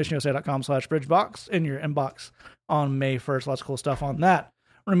from that, missionusa.com/bridgebox in your inbox on May 1st. Lots of cool stuff on that.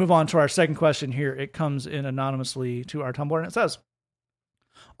 We're going to move on to our second question here. It comes in anonymously to our Tumblr, and it says,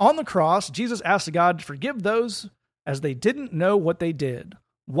 on the cross, Jesus asked God to forgive those as they didn't know what they did.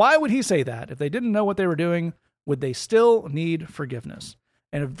 Why would he say that? If they didn't know what they were doing, would they still need forgiveness?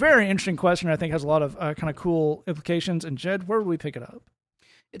 And a very interesting question, I think, has a lot of kind of cool implications. And Jed, where would we pick it up?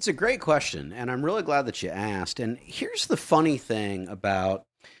 It's a great question, and I'm really glad that you asked. And here's the funny thing about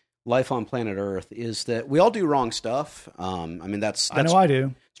life on planet Earth is that we all do wrong stuff. I know I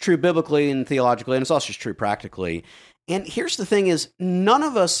do. It's true biblically and theologically, and it's also just true practically. And here's the thing is, none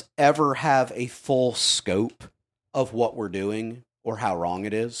of us ever have a full scope of what we're doing or how wrong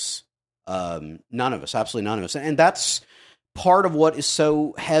it is. None of us, absolutely none of us. And that's part of what is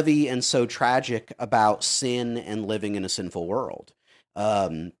so heavy and so tragic about sin and living in a sinful world.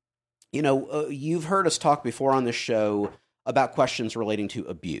 You've heard us talk before on this show about questions relating to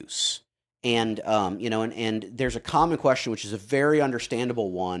abuse. And there's a common question, which is a very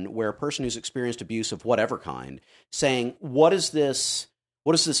understandable one, where a person who's experienced abuse of whatever kind saying, what does this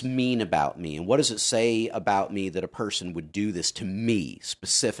mean about me? And what does it say about me that a person would do this to me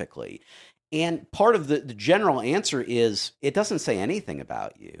specifically? And part of the general answer is it doesn't say anything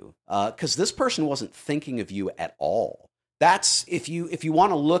about you, because this person wasn't thinking of you at all. That's if you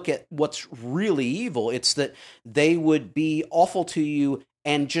want to look at what's really evil, it's that they would be awful to you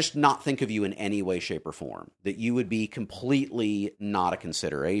and just not think of you in any way, shape, or form, that you would be completely not a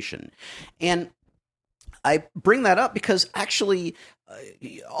consideration. And I bring that up because actually,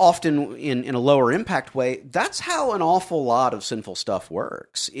 often in a lower impact way, that's how an awful lot of sinful stuff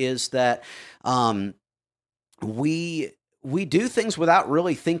works, is that we do things without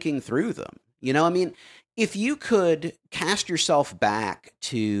really thinking through them. If you could cast yourself back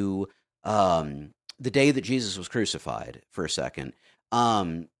to the day that Jesus was crucified for a second,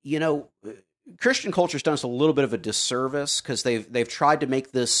 Christian culture's done us a little bit of a disservice because they've tried to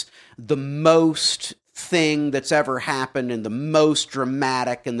make this the most thing that's ever happened and the most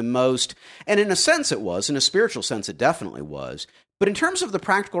dramatic and and in a sense it was, in a spiritual sense it definitely was, but in terms of the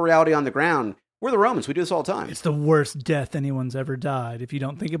practical reality on the ground, we're the Romans. We do this all the time. It's the worst death anyone's ever died, if you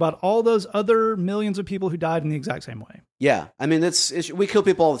don't think about all those other millions of people who died in the exact same way. Yeah, we kill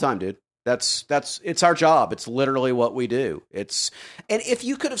people all the time, dude. It's our job. It's literally what we do. And if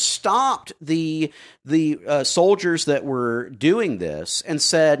you could have stopped the soldiers that were doing this and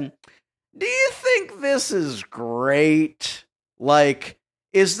said, do you think this is great? Like,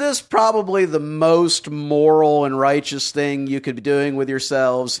 is this probably the most moral and righteous thing you could be doing with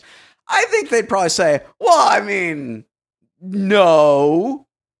yourselves? I think they'd probably say, well, no,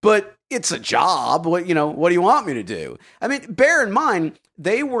 but it's a job. What do you want me to do? Bear in mind,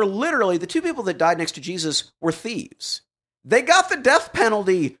 they were literally, the two people that died next to Jesus were thieves. They got the death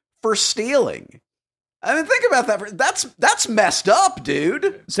penalty for stealing. Think about that. That's messed up,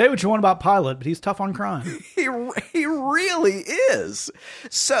 dude. Say what you want about Pilate, but he's tough on crime. He really is.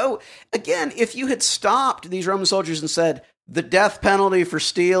 So, again, if you had stopped these Roman soldiers and said, the death penalty for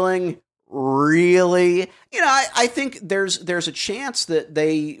stealing, really? I think there's a chance that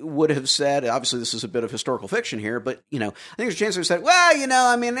they would have said, obviously this is a bit of historical fiction here, but, I think there's a chance they would have said,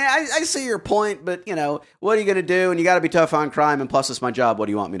 well, I see your point, but, what are you going to do? And you got to be tough on crime, and plus it's my job. What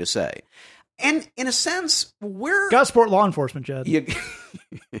do you want me to say? And in a sense, we're... Gotta support law enforcement, Jed.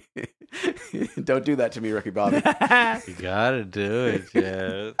 Don't do that to me, Ricky Bobby. You gotta do it,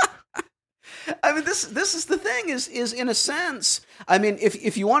 Jed. This is the thing, is in a sense,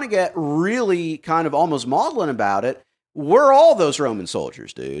 if you want to get really kind of almost maudlin about it, we're all those Roman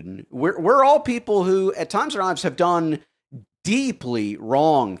soldiers, dude. We're all people who, at times in our lives, have done deeply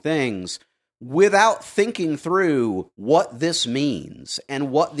wrong things, without thinking through what this means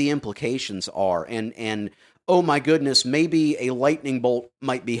and what the implications are. And oh my goodness, maybe a lightning bolt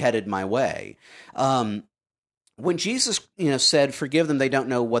might be headed my way. When Jesus, said, "Forgive them; they don't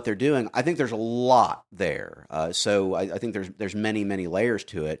know what they're doing," I think there's a lot there. So I think there's many, many layers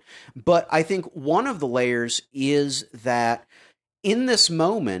to it. But I think one of the layers is that in this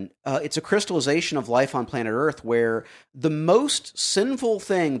moment, it's a crystallization of life on planet Earth, where the most sinful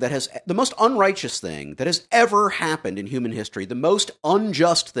thing the most unrighteous thing that has ever happened in human history, the most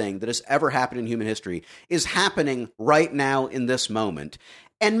unjust thing that has ever happened in human history, is happening right now in this moment.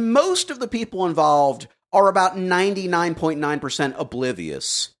 And most of the people involved are about 99.9%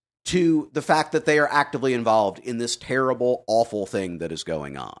 oblivious to the fact that they are actively involved in this terrible, awful thing that is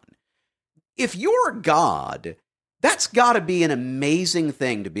going on. If you're God, that's got to be an amazing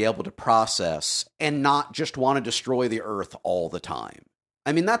thing to be able to process and not just want to destroy the earth all the time.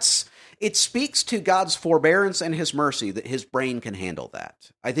 I mean, it speaks to God's forbearance and his mercy that his brain can handle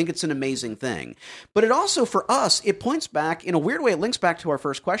that. I think it's an amazing thing. But it also, for us, it points back, in a weird way, it links back to our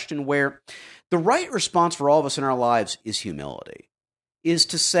first question, where the right response for all of us in our lives is humility, is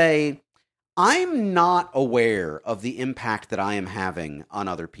to say, I'm not aware of the impact that I am having on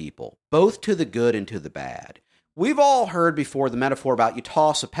other people, both to the good and to the bad. We've all heard before the metaphor about you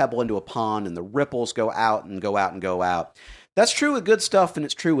toss a pebble into a pond and the ripples go out and go out and go out. That's true with good stuff, and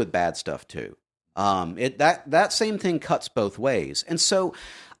it's true with bad stuff too. That same thing cuts both ways. And so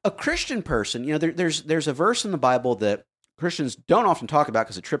a Christian person, there's a verse in the Bible that Christians don't often talk about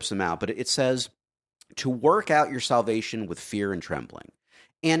because it trips them out, but it says to work out your salvation with fear and trembling.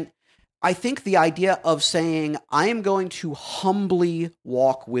 And I think the idea of saying, I am going to humbly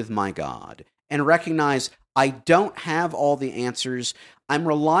walk with my God and recognize I don't have all the answers. I'm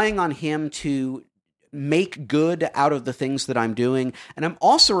relying on him to make good out of the things that I'm doing. And I'm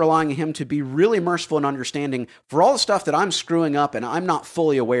also relying on him to be really merciful and understanding for all the stuff that I'm screwing up and I'm not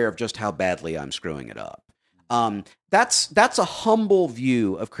fully aware of just how badly I'm screwing it up. That's a humble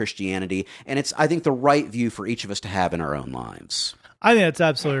view of Christianity, and it's, I think, the right view for each of us to have in our own lives. I think that's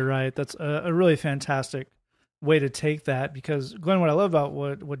absolutely right. That's a really fantastic way to take that, because, Glenn, what I love about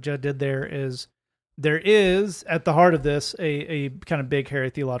what Judd did there is at the heart of this a kind of big, hairy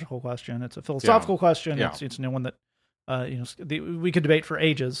theological question. It's a philosophical question. Yeah. It's one that we could debate for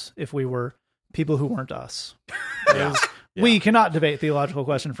ages if we were people who weren't us. Yeah. We cannot debate theological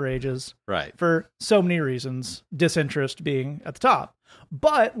question for ages, right? For so many reasons, disinterest being at the top.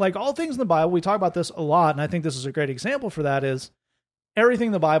 But like all things in the Bible, we talk about this a lot, and I think this is a great example for that. Is everything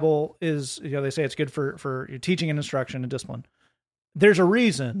in the Bible is, they say it's good for your teaching and instruction and discipline. There's a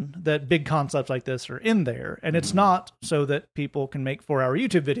reason that big concepts like this are in there, and it's not so that people can make 4-hour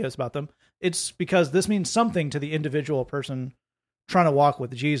YouTube videos about them. It's because this means something to the individual person trying to walk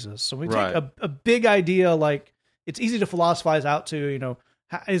with Jesus. So we take a big idea, like it's easy to philosophize out to,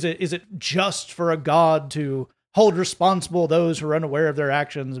 is it just for a God to hold responsible those who are unaware of their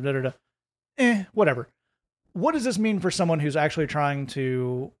actions? Whatever. What does this mean for someone who's actually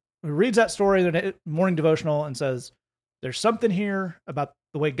who reads that story in the morning devotional and says, there's something here about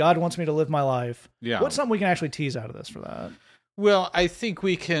the way God wants me to live my life. Yeah. What's something we can actually tease out of this for that? Well, I think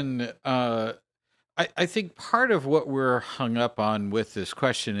we can, I think part of what we're hung up on with this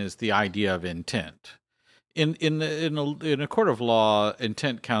question is the idea of intent. In a court of law,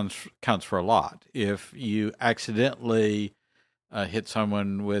 intent counts for a lot. If you accidentally hit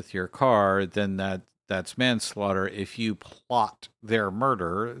someone with your car, then that's manslaughter. If you plot their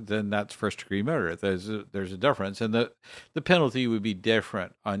murder, then that's first-degree murder. There's a difference, and the penalty would be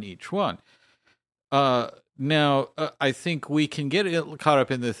different on each one. Now, I think we can get caught up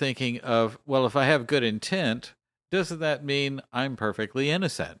in the thinking of, well, if I have good intent, doesn't that mean I'm perfectly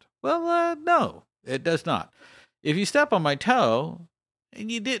innocent? Well, no, it does not. If you step on my toe,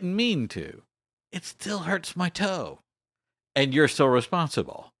 and you didn't mean to, it still hurts my toe, and you're still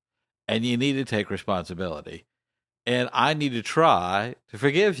responsible. And you need to take responsibility, and I need to try to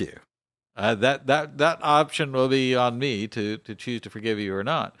forgive you. That option will be on me to choose to forgive you or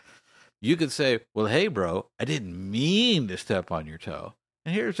not. You could say, "Well, hey, bro, I didn't mean to step on your toe."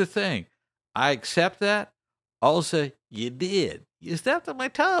 And here's the thing: I accept that. Also, you did. You stepped on my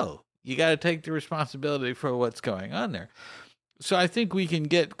toe. You got to take the responsibility for what's going on there. So I think we can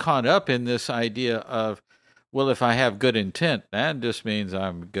get caught up in this idea of, well, if I have good intent, that just means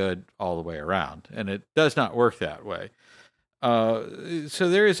I'm good all the way around. And it does not work that way. So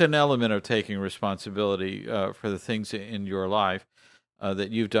there is an element of taking responsibility for the things in your life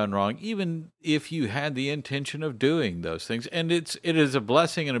that you've done wrong, even if you had the intention of doing those things. And it is a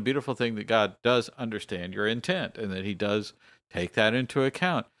blessing and a beautiful thing that God does understand your intent and that he does take that into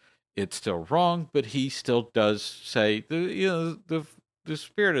account. it's still wrong, but he still does say the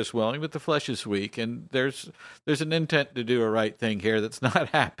spirit is willing, but the flesh is weak, and there's an intent to do a right thing here that's not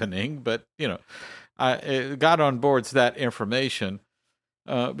happening. But God onboards that information.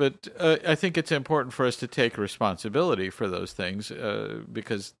 But I think it's important for us to take responsibility for those things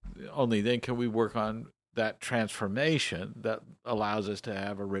because only then can we work on that transformation that allows us to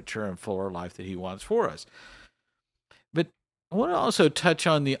have a richer and fuller life that he wants for us. But I want to also touch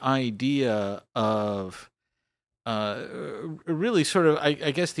on the idea of really sort of, I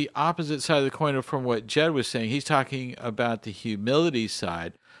guess, the opposite side of the coin from what Jed was saying. He's talking about the humility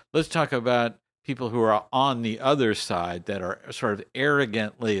side. Let's talk about people who are on the other side that are sort of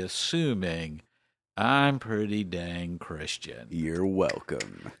arrogantly assuming, I'm pretty dang Christian. You're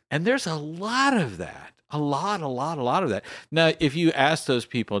welcome. And there's a lot of that. A lot of that. Now, if you ask those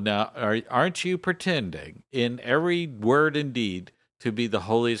people, now, aren't you pretending in every word and deed to be the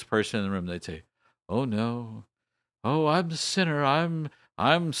holiest person in the room? They'd say, oh, no. Oh, I'm a sinner.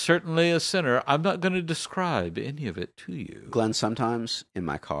 I'm certainly a sinner. I'm not going to describe any of it to you. Glenn, sometimes in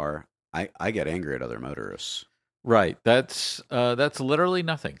my car, I get angry at other motorists. Right. That's literally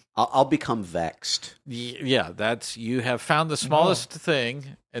nothing. I'll become vexed. Yeah, you have found the smallest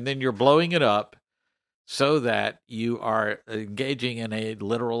thing, and then you're blowing it up so that you are engaging in a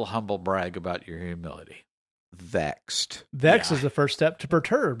literal humble brag about your humility. Vexed. Vex is the first step to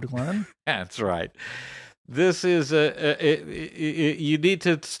perturbed, Glenn. That's right. This is you need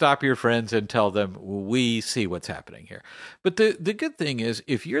to stop your friends and tell them, we see what's happening here. But the good thing is,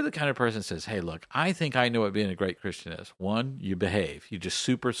 if you're the kind of person that says, hey, look, I think I know what being a great Christian is. One, you behave. You just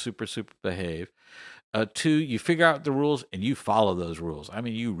super behave. Two, you figure out the rules and you follow those rules. I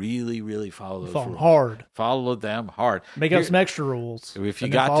mean, you really, really follow those rules. Hard. Follow them hard. Make up some extra rules. If you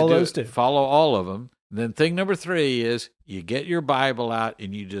got to do it, follow all of them. Then thing number 3 is you get your Bible out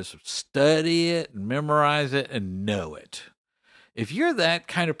and you just study it and memorize it and know it. If you're that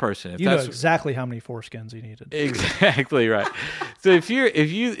kind of person, you know exactly how many foreskins you needed. Exactly right. So if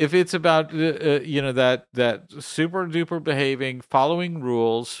it's about that super duper behaving, following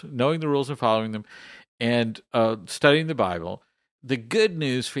rules, knowing the rules and following them, and studying the Bible, the good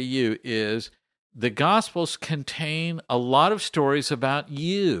news for you is the Gospels contain a lot of stories about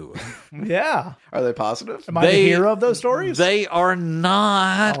you. Yeah. Are they positive? Am I the hero of those stories? They are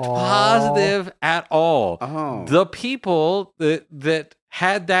not positive at all. Oh. The people that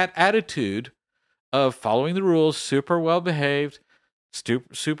had that attitude of following the rules, super well behaved,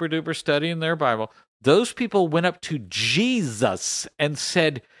 super duper studying their Bible, those people went up to Jesus and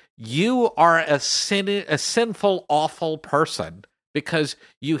said, you are a sinful, awful person, because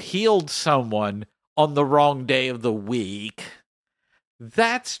you healed someone on the wrong day of the week.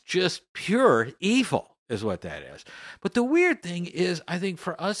 That's just pure evil, is what that is. But the weird thing is, I think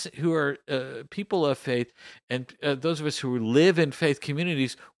for us who are people of faith, and those of us who live in faith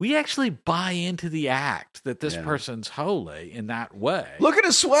communities, we actually buy into the act that this person's holy in that way. Look at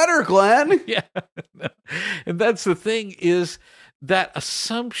his sweater, Glenn. Yeah. And that's the thing, is that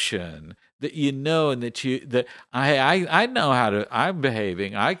assumption that you know, and that I know how to, I'm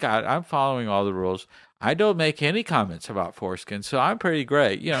behaving, I'm following all the rules. I don't make any comments about foreskin, so I'm pretty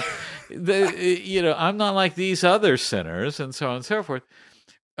great. I'm not like these other sinners, and so on and so forth.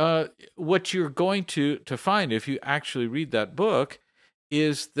 What you're going to find if you actually read that book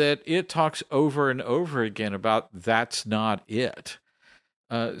is that it talks over and over again about that's not it.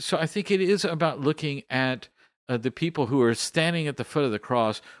 So I think it is about looking at the people who are standing at the foot of the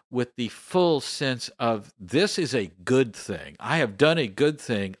cross with the full sense of, this is a good thing. I have done a good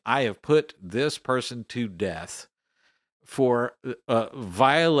thing. I have put this person to death for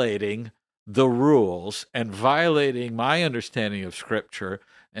violating the rules and violating my understanding of Scripture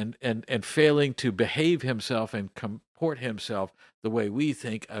and failing to behave himself and comport himself the way we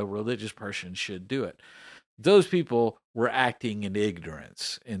think a religious person should do it. Those people were acting in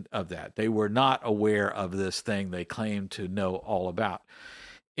ignorance of that. They were not aware of this thing they claimed to know all about.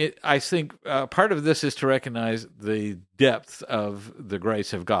 I think part of this is to recognize the depth of the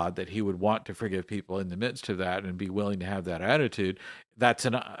grace of God, that he would want to forgive people in the midst of that and be willing to have that attitude. That's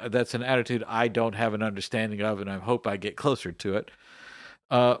an attitude I don't have an understanding of, and I hope I get closer to it.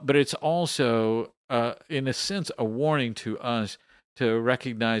 But it's also, in a sense, a warning to us to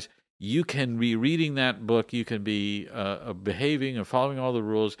recognize you can be reading that book, you can be behaving and following all the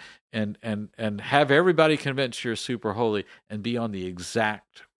rules, and have everybody convinced you're super holy, and be on the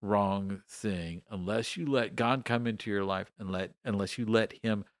exact wrong thing unless you let God come into your life and unless you let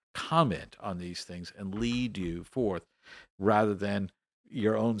him comment on these things and lead you forth, rather than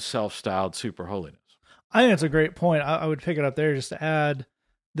your own self-styled super holiness. I think that's a great point. I would pick it up there just to add,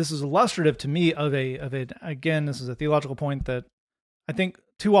 this is illustrative to me of a again, this is a theological point that I think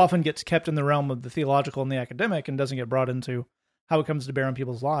too often gets kept in the realm of the theological and the academic and doesn't get brought into how it comes to bear on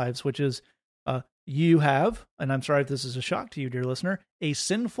people's lives, which is you have, and I'm sorry if this is a shock to you, dear listener, a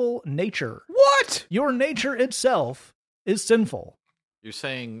sinful nature. What? Your nature itself is sinful. You're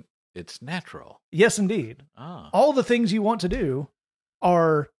saying it's natural. Yes, indeed. All the things you want to do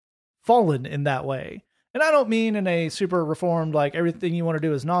are fallen in that way. And I don't mean in a super reformed, like everything you want to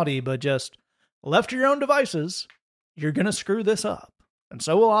do is naughty, but just left to your own devices, you're going to screw this up. And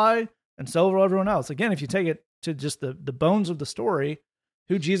so will I, and so will everyone else. Again, if you take it to just the bones of the story,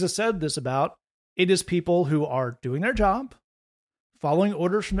 who Jesus said this about, it is people who are doing their job, following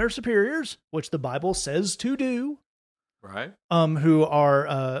orders from their superiors, which the Bible says to do. Right. Who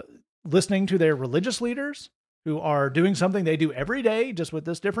are listening to their religious leaders, who are doing something they do every day, just with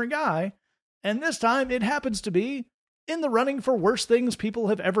this different guy. And this time it happens to be in the running for worst things people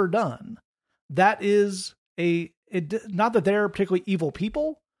have ever done. That is not that they're particularly evil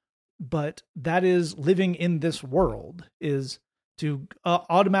people, but that is living in this world, is to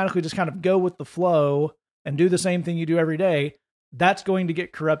automatically just kind of go with the flow and do the same thing you do every day. That's going to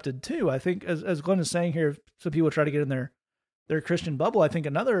get corrupted too. I think, as Glenn is saying here, some people try to get in their Christian bubble. I think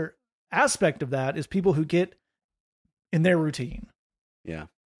another aspect of that is people who get in their routine. Yeah.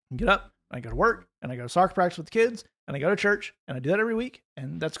 Get up, I go to work, and I go to soccer practice with the kids, and I go to church, and I do that every week.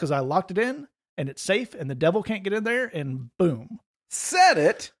 And that's because I locked it in, and it's safe, and the devil can't get in there, and boom. Set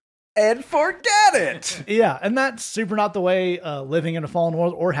it and forget it. Yeah, and that's super not the way living in a fallen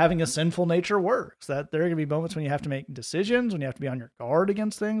world or having a sinful nature works. That there are going to be moments when you have to make decisions, when you have to be on your guard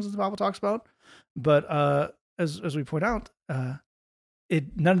against things, as the Bible talks about. But as we point out, none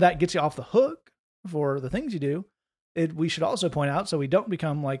of that gets you off the hook for the things you do. We should also point out, so we don't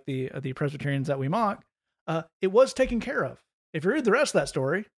become like the Presbyterians that we mock, it was taken care of. If you read the rest of that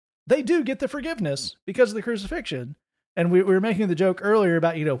story, they do get the forgiveness because of the crucifixion. And we were making the joke earlier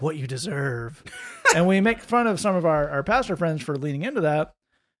about, what you deserve. And we make fun of some of our pastor friends for leaning into that,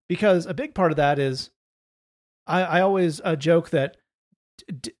 because a big part of that is, I always joke that,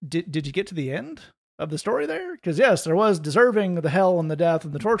 did you get to the end of the story there? Because yes, there was deserving the hell and the death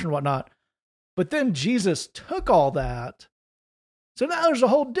and the torture and whatnot. But then Jesus took all that. So now there's a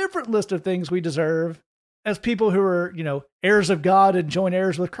whole different list of things we deserve as people who are, heirs of God and joint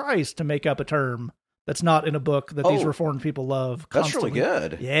heirs with Christ, to make up a term that's not in a book that these Reformed people love constantly. That's really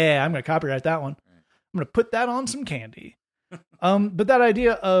good. Yeah, I'm going to copyright that one. I'm going to put that on some candy. But that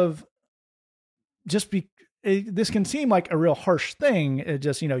idea of this can seem like a real harsh thing. It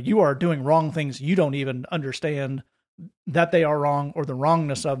just, you are doing wrong things. You don't even understand that they are wrong or the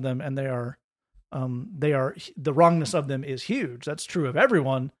wrongness of them. And the wrongness of them is huge. That's true of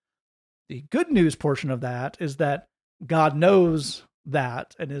everyone. The good news portion of that is that God knows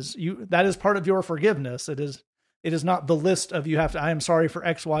that, and that is part of your forgiveness. It is not the list of I am sorry for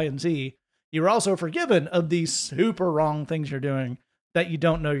X, Y, and Z. You're also forgiven of these super wrong things you're doing that you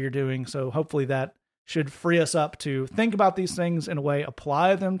don't know you're doing. So hopefully that should free us up to think about these things in a way,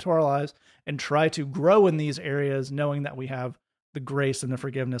 apply them to our lives, and try to grow in these areas, knowing that we have the grace and the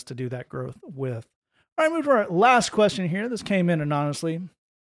forgiveness to do that growth with. All right, move to our last question here. This came in anonymously.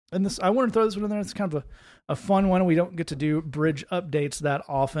 And I want to throw this one in there. It's kind of a fun one. We don't get to do bridge updates that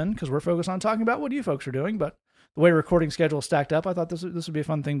often because we're focused on talking about what you folks are doing. But the way recording schedule is stacked up, I thought this would be a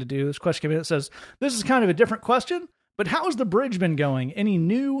fun thing to do. This question came in. It says, this is kind of a different question, but how has the bridge been going? Any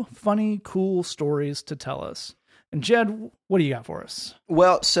new, funny, cool stories to tell us? And Jed, what do you got for us?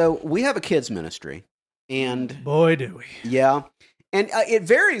 Well, so we have a kids ministry. And boy, do we. Yeah. And it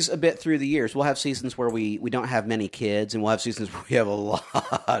varies a bit through the years. We'll have seasons where we don't have many kids, and we'll have seasons where we have a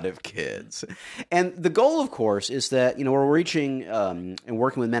lot of kids. And the goal, of course, is that, we're reaching and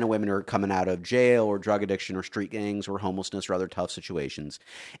working with men and women who are coming out of jail or drug addiction or street gangs or homelessness or other tough situations.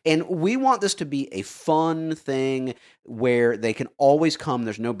 And we want this to be a fun thing where they can always come.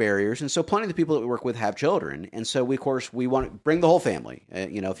 There's no barriers. And so plenty of the people that we work with have children. And so, we want to bring the whole family.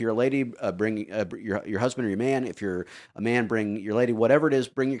 If you're a lady, bring your husband or your man. If you're a man, bring your lady, whatever it is,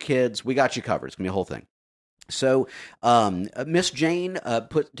 bring your kids. We got you covered. It's going to be a whole thing. So Miss Jane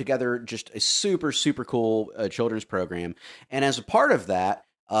put together just a super, super cool children's program. And as a part of that,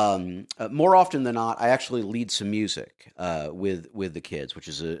 more often than not, I actually lead some music with the kids, which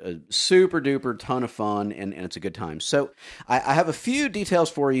is a super duper ton of fun, and it's a good time. So I have a few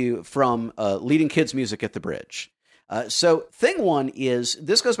details for you from leading kids music at the Bridge. So thing one is,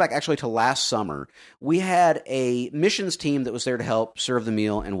 this goes back actually to last summer. We had a missions team that was there to help serve the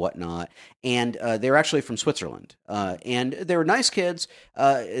meal and whatnot. And they were actually from Switzerland. And they were nice kids,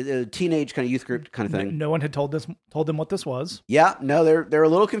 teenage kind of youth group kind of thing. No one had told them what this was. Yeah, no, they're a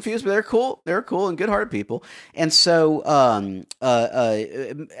little confused, but they're cool. They're cool and good-hearted people. And so,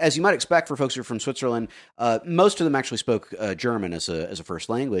 as you might expect for folks who are from Switzerland, most of them actually spoke German as a first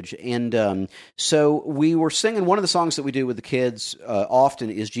language. And so we were singing, one of the songs that we do with the kids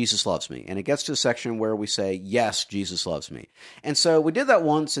often is Jesus Loves Me. And it gets to a section where we say, yes, Jesus loves me. And so we did that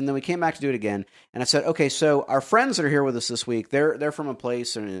once, and then we came back to do it again. And I said, okay, so our friends that are here with us this week, they're from a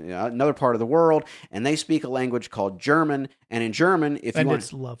place in another part of the world, and they speak a language called German. And in German,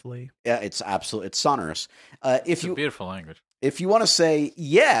 it's lovely. Yeah, it's sonorous. It's a beautiful language. If you want to say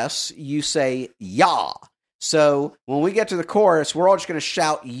yes, you say ja. So when we get to the chorus, we're all just going to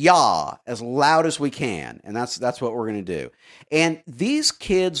shout "ya" as loud as we can, and that's what we're going to do. And these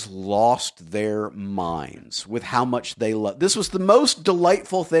kids lost their minds with how much they love. This was the most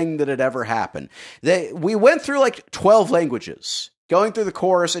delightful thing that had ever happened. We went through like 12 languages, going through the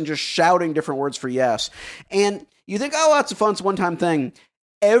chorus and just shouting different words for yes. And you think, oh, that's a fun one-time thing.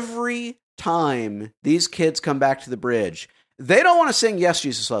 Every time these kids come back to the bridge, they don't want to sing "Yes,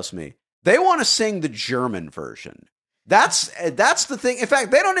 Jesus Loves Me." They want to sing the German version. That's the thing. In fact,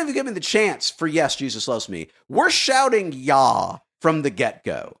 they don't even give me the chance for "Yes, Jesus Loves Me." We're shouting "Ya" from the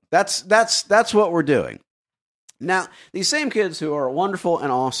get-go. That's what we're doing. Now, these same kids who are wonderful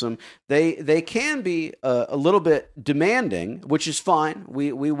and awesome, they can be a little bit demanding, which is fine.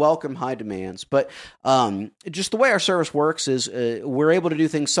 We welcome high demands, but just the way our service works is we're able to do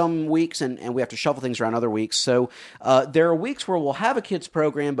things some weeks, and we have to shuffle things around other weeks. So there are weeks where we'll have a kids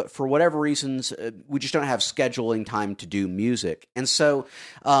program, but for whatever reasons, we just don't have scheduling time to do music. And so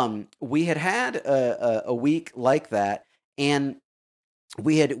we had a week like that, and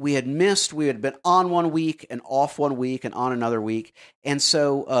we had been on 1 week and off 1 week and on another week. And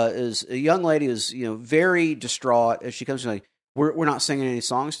so as a young lady is, very distraught as she comes to me, like, we're not singing any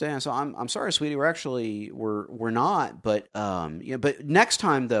songs today. And so I'm sorry, sweetie, we're not, but but next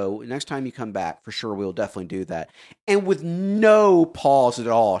time you come back, for sure we'll definitely do that. And with no pause at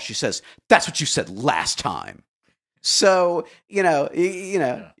all, she says, "That's what you said last time." So, you're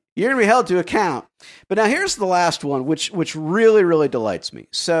going to be held to account. But now here's the last one, which really, really delights me.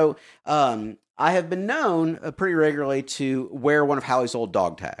 So I have been known pretty regularly to wear one of Howie's old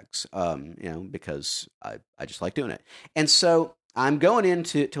dog tags, because I just like doing it. And so I'm going in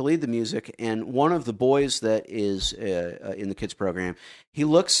to lead the music, and one of the boys that is in the kids program, he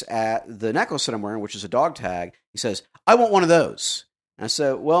looks at the necklace that I'm wearing, which is a dog tag. He says, "I want one of those." And I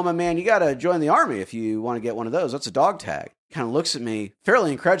said, "Well, my man, you got to join the Army if you want to get one of those. That's a dog tag." Kind of looks at me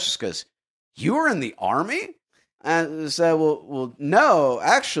fairly incredulous, goes, "You were in the Army?" I said, well, no,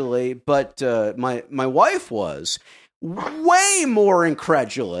 actually, but my wife was. Way more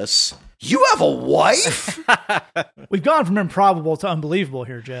incredulous. "You have a wife?" We've gone from improbable to unbelievable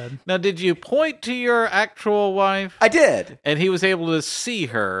here, Jed. Now, did you point to your actual wife? I did. And he was able to see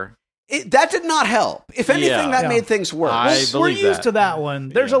her. That did not help. If anything, that made things worse. We're used to that one.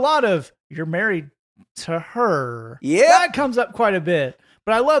 There's a lot of, "You're married to her." Yeah. That comes up quite a bit.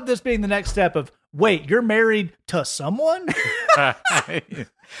 But I love this being the next step of, wait, you're married to someone? Well,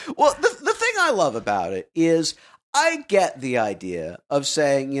 the thing I love about it is I get the idea of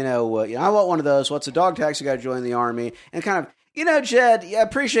saying, I want one of those. What's a dog tag? So you got to join the Army. And kind of, Jed, I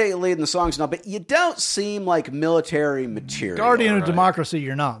appreciate you leading the songs and all, but you don't seem like military material. Guardian of democracy,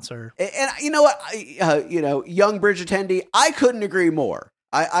 you're not, sir. And you know what? Young bridge attendee, I couldn't agree more.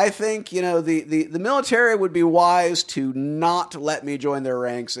 I think, the military would be wise to not let me join their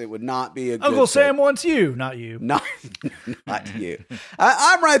ranks. It would not be a good Uncle Sam wants you, not you. Not you.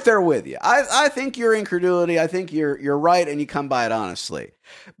 I'm right there with you. I think your incredulity, I think you're right, and you come by it honestly.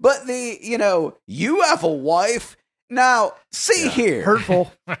 But you have a wife? Now, see here.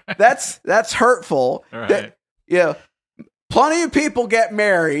 Hurtful. That's hurtful. Right. Plenty of people get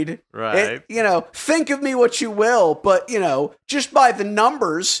married. Right. Think of me what you will, but, just by the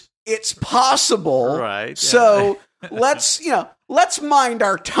numbers, it's possible. Right. Yeah. So let's mind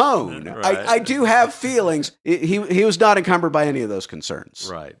our tone. Right. I do have feelings. He was not encumbered by any of those concerns.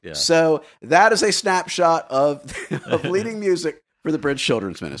 Right. Yeah. So that is a snapshot of leading music for the Bridge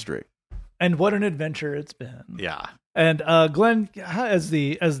Children's Ministry. And what an adventure it's been. Yeah. And Glenn, as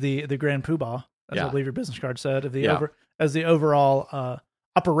the grand poobah, as I believe your business card said, as the overall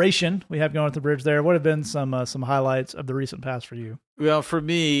operation we have going at the bridge there, what have been some highlights of the recent past for you? Well, for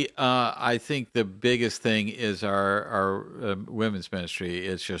me, I think the biggest thing is our women's ministry.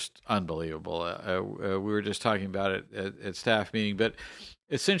 It's just unbelievable. We were just talking about it at staff meeting, but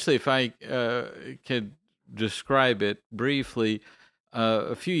essentially, if I could describe it briefly,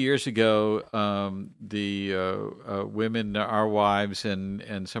 a few years ago, the women, our wives,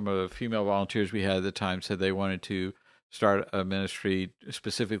 and some of the female volunteers we had at the time said they wanted to start a ministry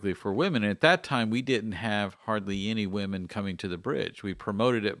specifically for women. And at that time, we didn't have hardly any women coming to the bridge. We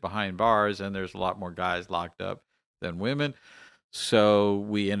promoted it behind bars, and there's a lot more guys locked up than women. So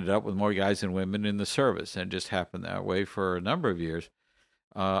we ended up with more guys than women in the service, and it just happened that way for a number of years.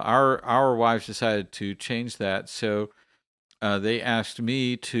 Our wives decided to change that, so they asked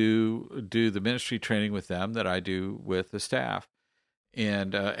me to do the ministry training with them that I do with the staff,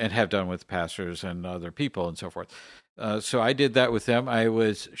 and have done with pastors and other people and so forth. So I did that with them. I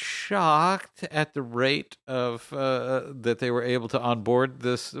was shocked at the rate of that they were able to onboard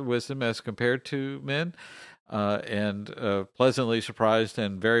this wisdom as compared to men, and pleasantly surprised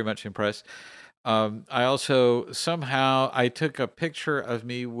and very much impressed. I also I took a picture of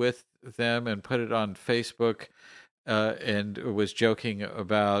me with them and put it on Facebook, and was joking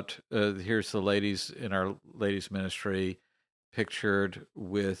about here's the ladies in our ladies ministry pictured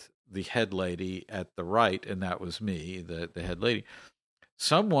with the head lady at the right, and that was me, the head lady.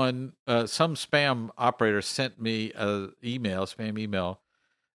 Some spam operator sent me a spam email,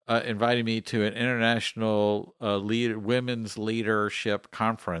 inviting me to an international women's leadership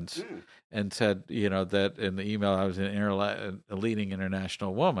conference, and said, that in the email I was a leading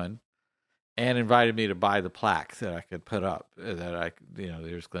international woman, and invited me to buy the plaque that I could put up.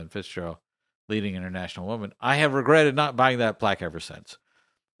 There's Glenn Fitzgerald, leading international woman. I have regretted not buying that plaque ever since.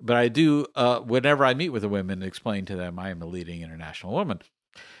 But I do, whenever I meet with the women, explain to them I am a leading international woman.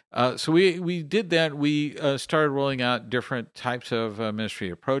 So we did that. We started rolling out different types of ministry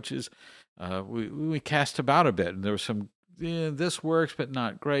approaches. We cast about a bit, and there was some, this works, but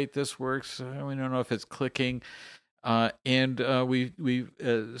not great. This works. We don't know if it's clicking. And we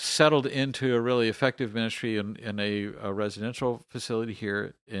settled into a really effective ministry in a residential facility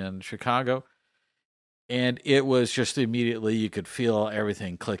here in Chicago. And it was just immediately, you could feel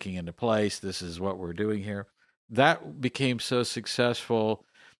everything clicking into place. This is what we're doing here. That became so successful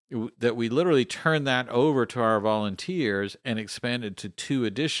that we literally turned that over to our volunteers and expanded to 2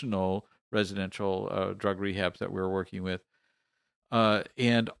 additional residential drug rehabs that we're working with.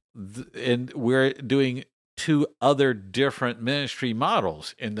 And we're doing 2 other different ministry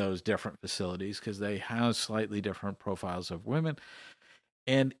models in those different facilities because they have slightly different profiles of women.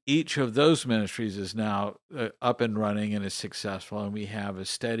 And each of those ministries is now up and running and is successful, and we have a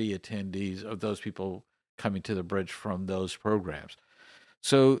steady attendees of those people coming to the bridge from those programs.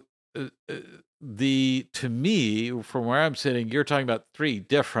 So to me, from where I'm sitting, you're talking about 3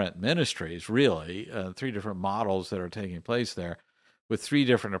 different ministries, really, 3 different models that are taking place there with 3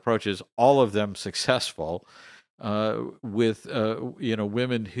 different approaches, all of them successful, with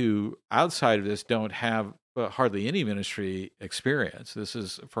women who outside of this don't have hardly any ministry experience. This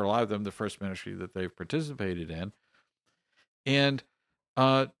is, for a lot of them, the first ministry that they've participated in. And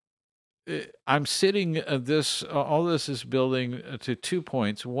I'm sitting, all this is building to 2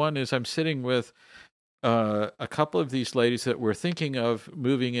 points. One is I'm sitting with a couple of these ladies that we're thinking of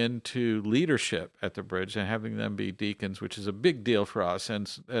moving into leadership at the bridge and having them be deacons, which is a big deal for us and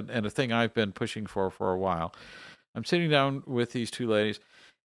a thing I've been pushing for a while. I'm sitting down with these 2 ladies,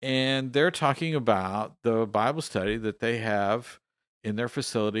 and they're talking about the Bible study that they have in their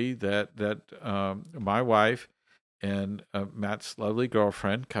facility that my wife and Matt's lovely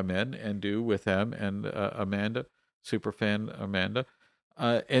girlfriend come in and do with them, and Amanda, superfan Amanda.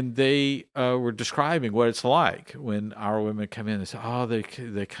 And they were describing what it's like when our women come in. They say,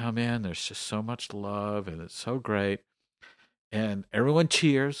 they come in, there's just so much love, and it's so great. And everyone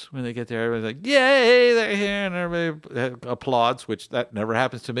cheers when they get there. Everyone's like, yay, they're here. And everybody applauds, which that never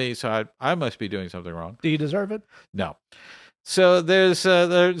happens to me. So I must be doing something wrong. Do you deserve it? No. So there's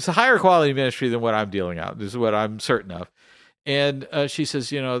a higher quality ministry than what I'm dealing out. This is what I'm certain of. And she says,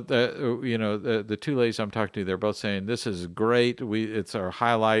 the 2 ladies I'm talking to, they're both saying, this is great. It's our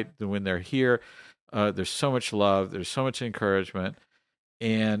highlight when they're here. There's so much love. There's so much encouragement.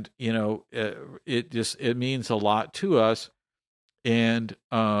 And, it means a lot to us. And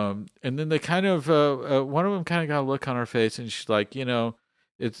then they kind of one of them kind of got a look on her face, and she's like,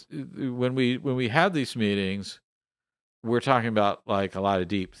 it's when we have these meetings, we're talking about like a lot of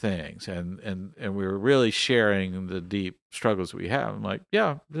deep things, and we're really sharing the deep struggles we have. I'm like,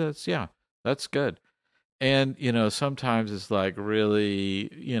 that's good. And, sometimes it's like really,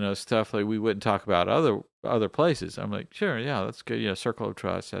 stuff like we wouldn't talk about other places. I'm like, sure, yeah, that's good. Circle of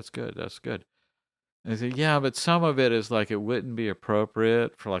trust, that's good. And they say, yeah, but some of it is like it wouldn't be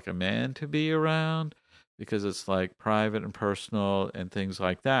appropriate for like a man to be around because it's like private and personal and things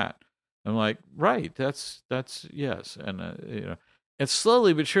like that. I'm like, right, that's yes. And, and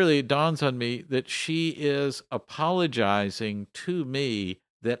slowly but surely it dawns on me that she is apologizing to me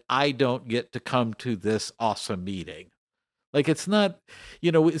that I don't get to come to this awesome meeting. Like, it's not,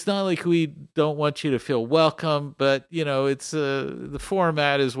 it's not like we don't want you to feel welcome, but, it's the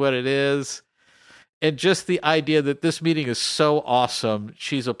format is what it is. And just the idea that this meeting is so awesome,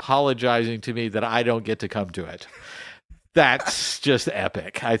 she's apologizing to me that I don't get to come to it. That's just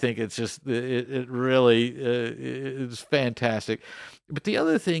epic. I think it's just, it really is fantastic. But the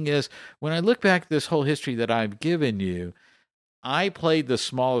other thing is, when I look back at this whole history that I've given you, I played the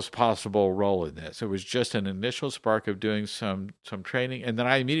smallest possible role in this. It was just an initial spark of doing some training, and then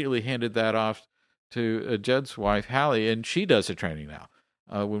I immediately handed that off to Jed's wife, Hallie, and she does the training now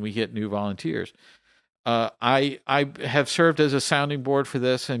when we get new volunteers. I have served as a sounding board for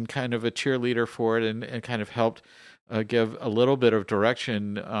this and kind of a cheerleader for it and kind of helped give a little bit of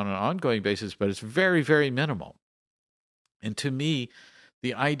direction on an ongoing basis, but it's very, very minimal. And to me,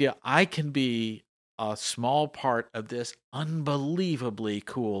 the idea I can be a small part of this unbelievably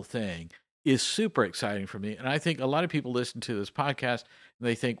cool thing is super exciting for me. And I think a lot of people listen to this podcast and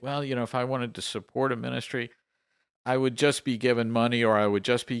they think, well, if I wanted to support a ministry, I would just be given money or I would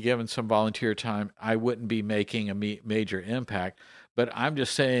just be given some volunteer time. I wouldn't be making a major impact. But I'm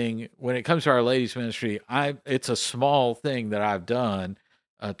just saying, when it comes to Our Ladies Ministry, it's a small thing that I've done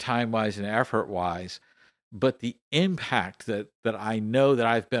time-wise and effort-wise. But the impact that I know that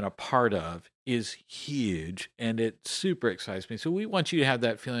I've been a part of is huge, and it super excites me. So we want you to have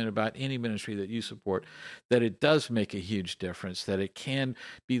that feeling about any ministry that you support, that it does make a huge difference, that it can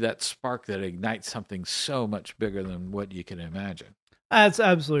be that spark that ignites something so much bigger than what you can imagine. That's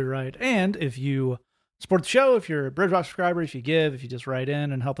absolutely right. And if you support the show, if you're a Bridgebox subscriber, if you give, if you just write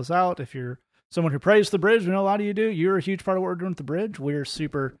in and help us out, if you're someone who prays the Bridge, we know a lot of you do, you're a huge part of what we're doing with the Bridge. We're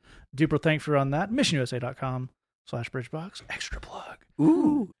super duper thankful on that. missionusa.com/bridgebox. Extra plug.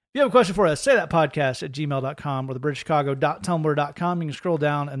 Ooh. If you have a question for us, say that podcast at gmail.com or thebridgechicago.tumblr.com. You can scroll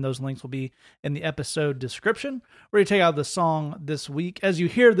down and those links will be in the episode description. We're going to take out the song this week. As you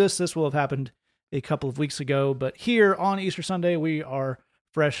hear this will have happened a couple of weeks ago, but here on Easter Sunday, we are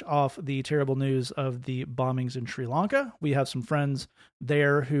fresh off the terrible news of the bombings in Sri Lanka. We have some friends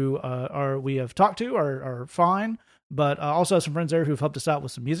there who we have talked to are fine, but also have some friends there who've helped us out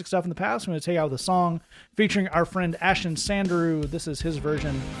with some music stuff in the past. I'm going to take out the song featuring our friend Ashton Sandaru. This is his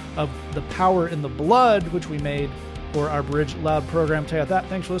version of The Power in the Blood, which we made for our Bridge Loud program. Take out that.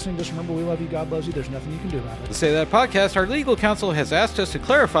 Thanks for listening. Just remember, we love you. God loves you. There's nothing you can do about it. To Say That podcast, our legal counsel has asked us to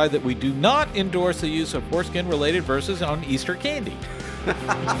clarify that we do not endorse the use of foreskin-related verses on Easter candy. It's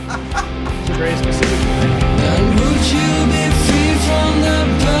a very specific thing. And would you be free from the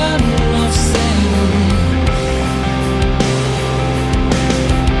burden of sin?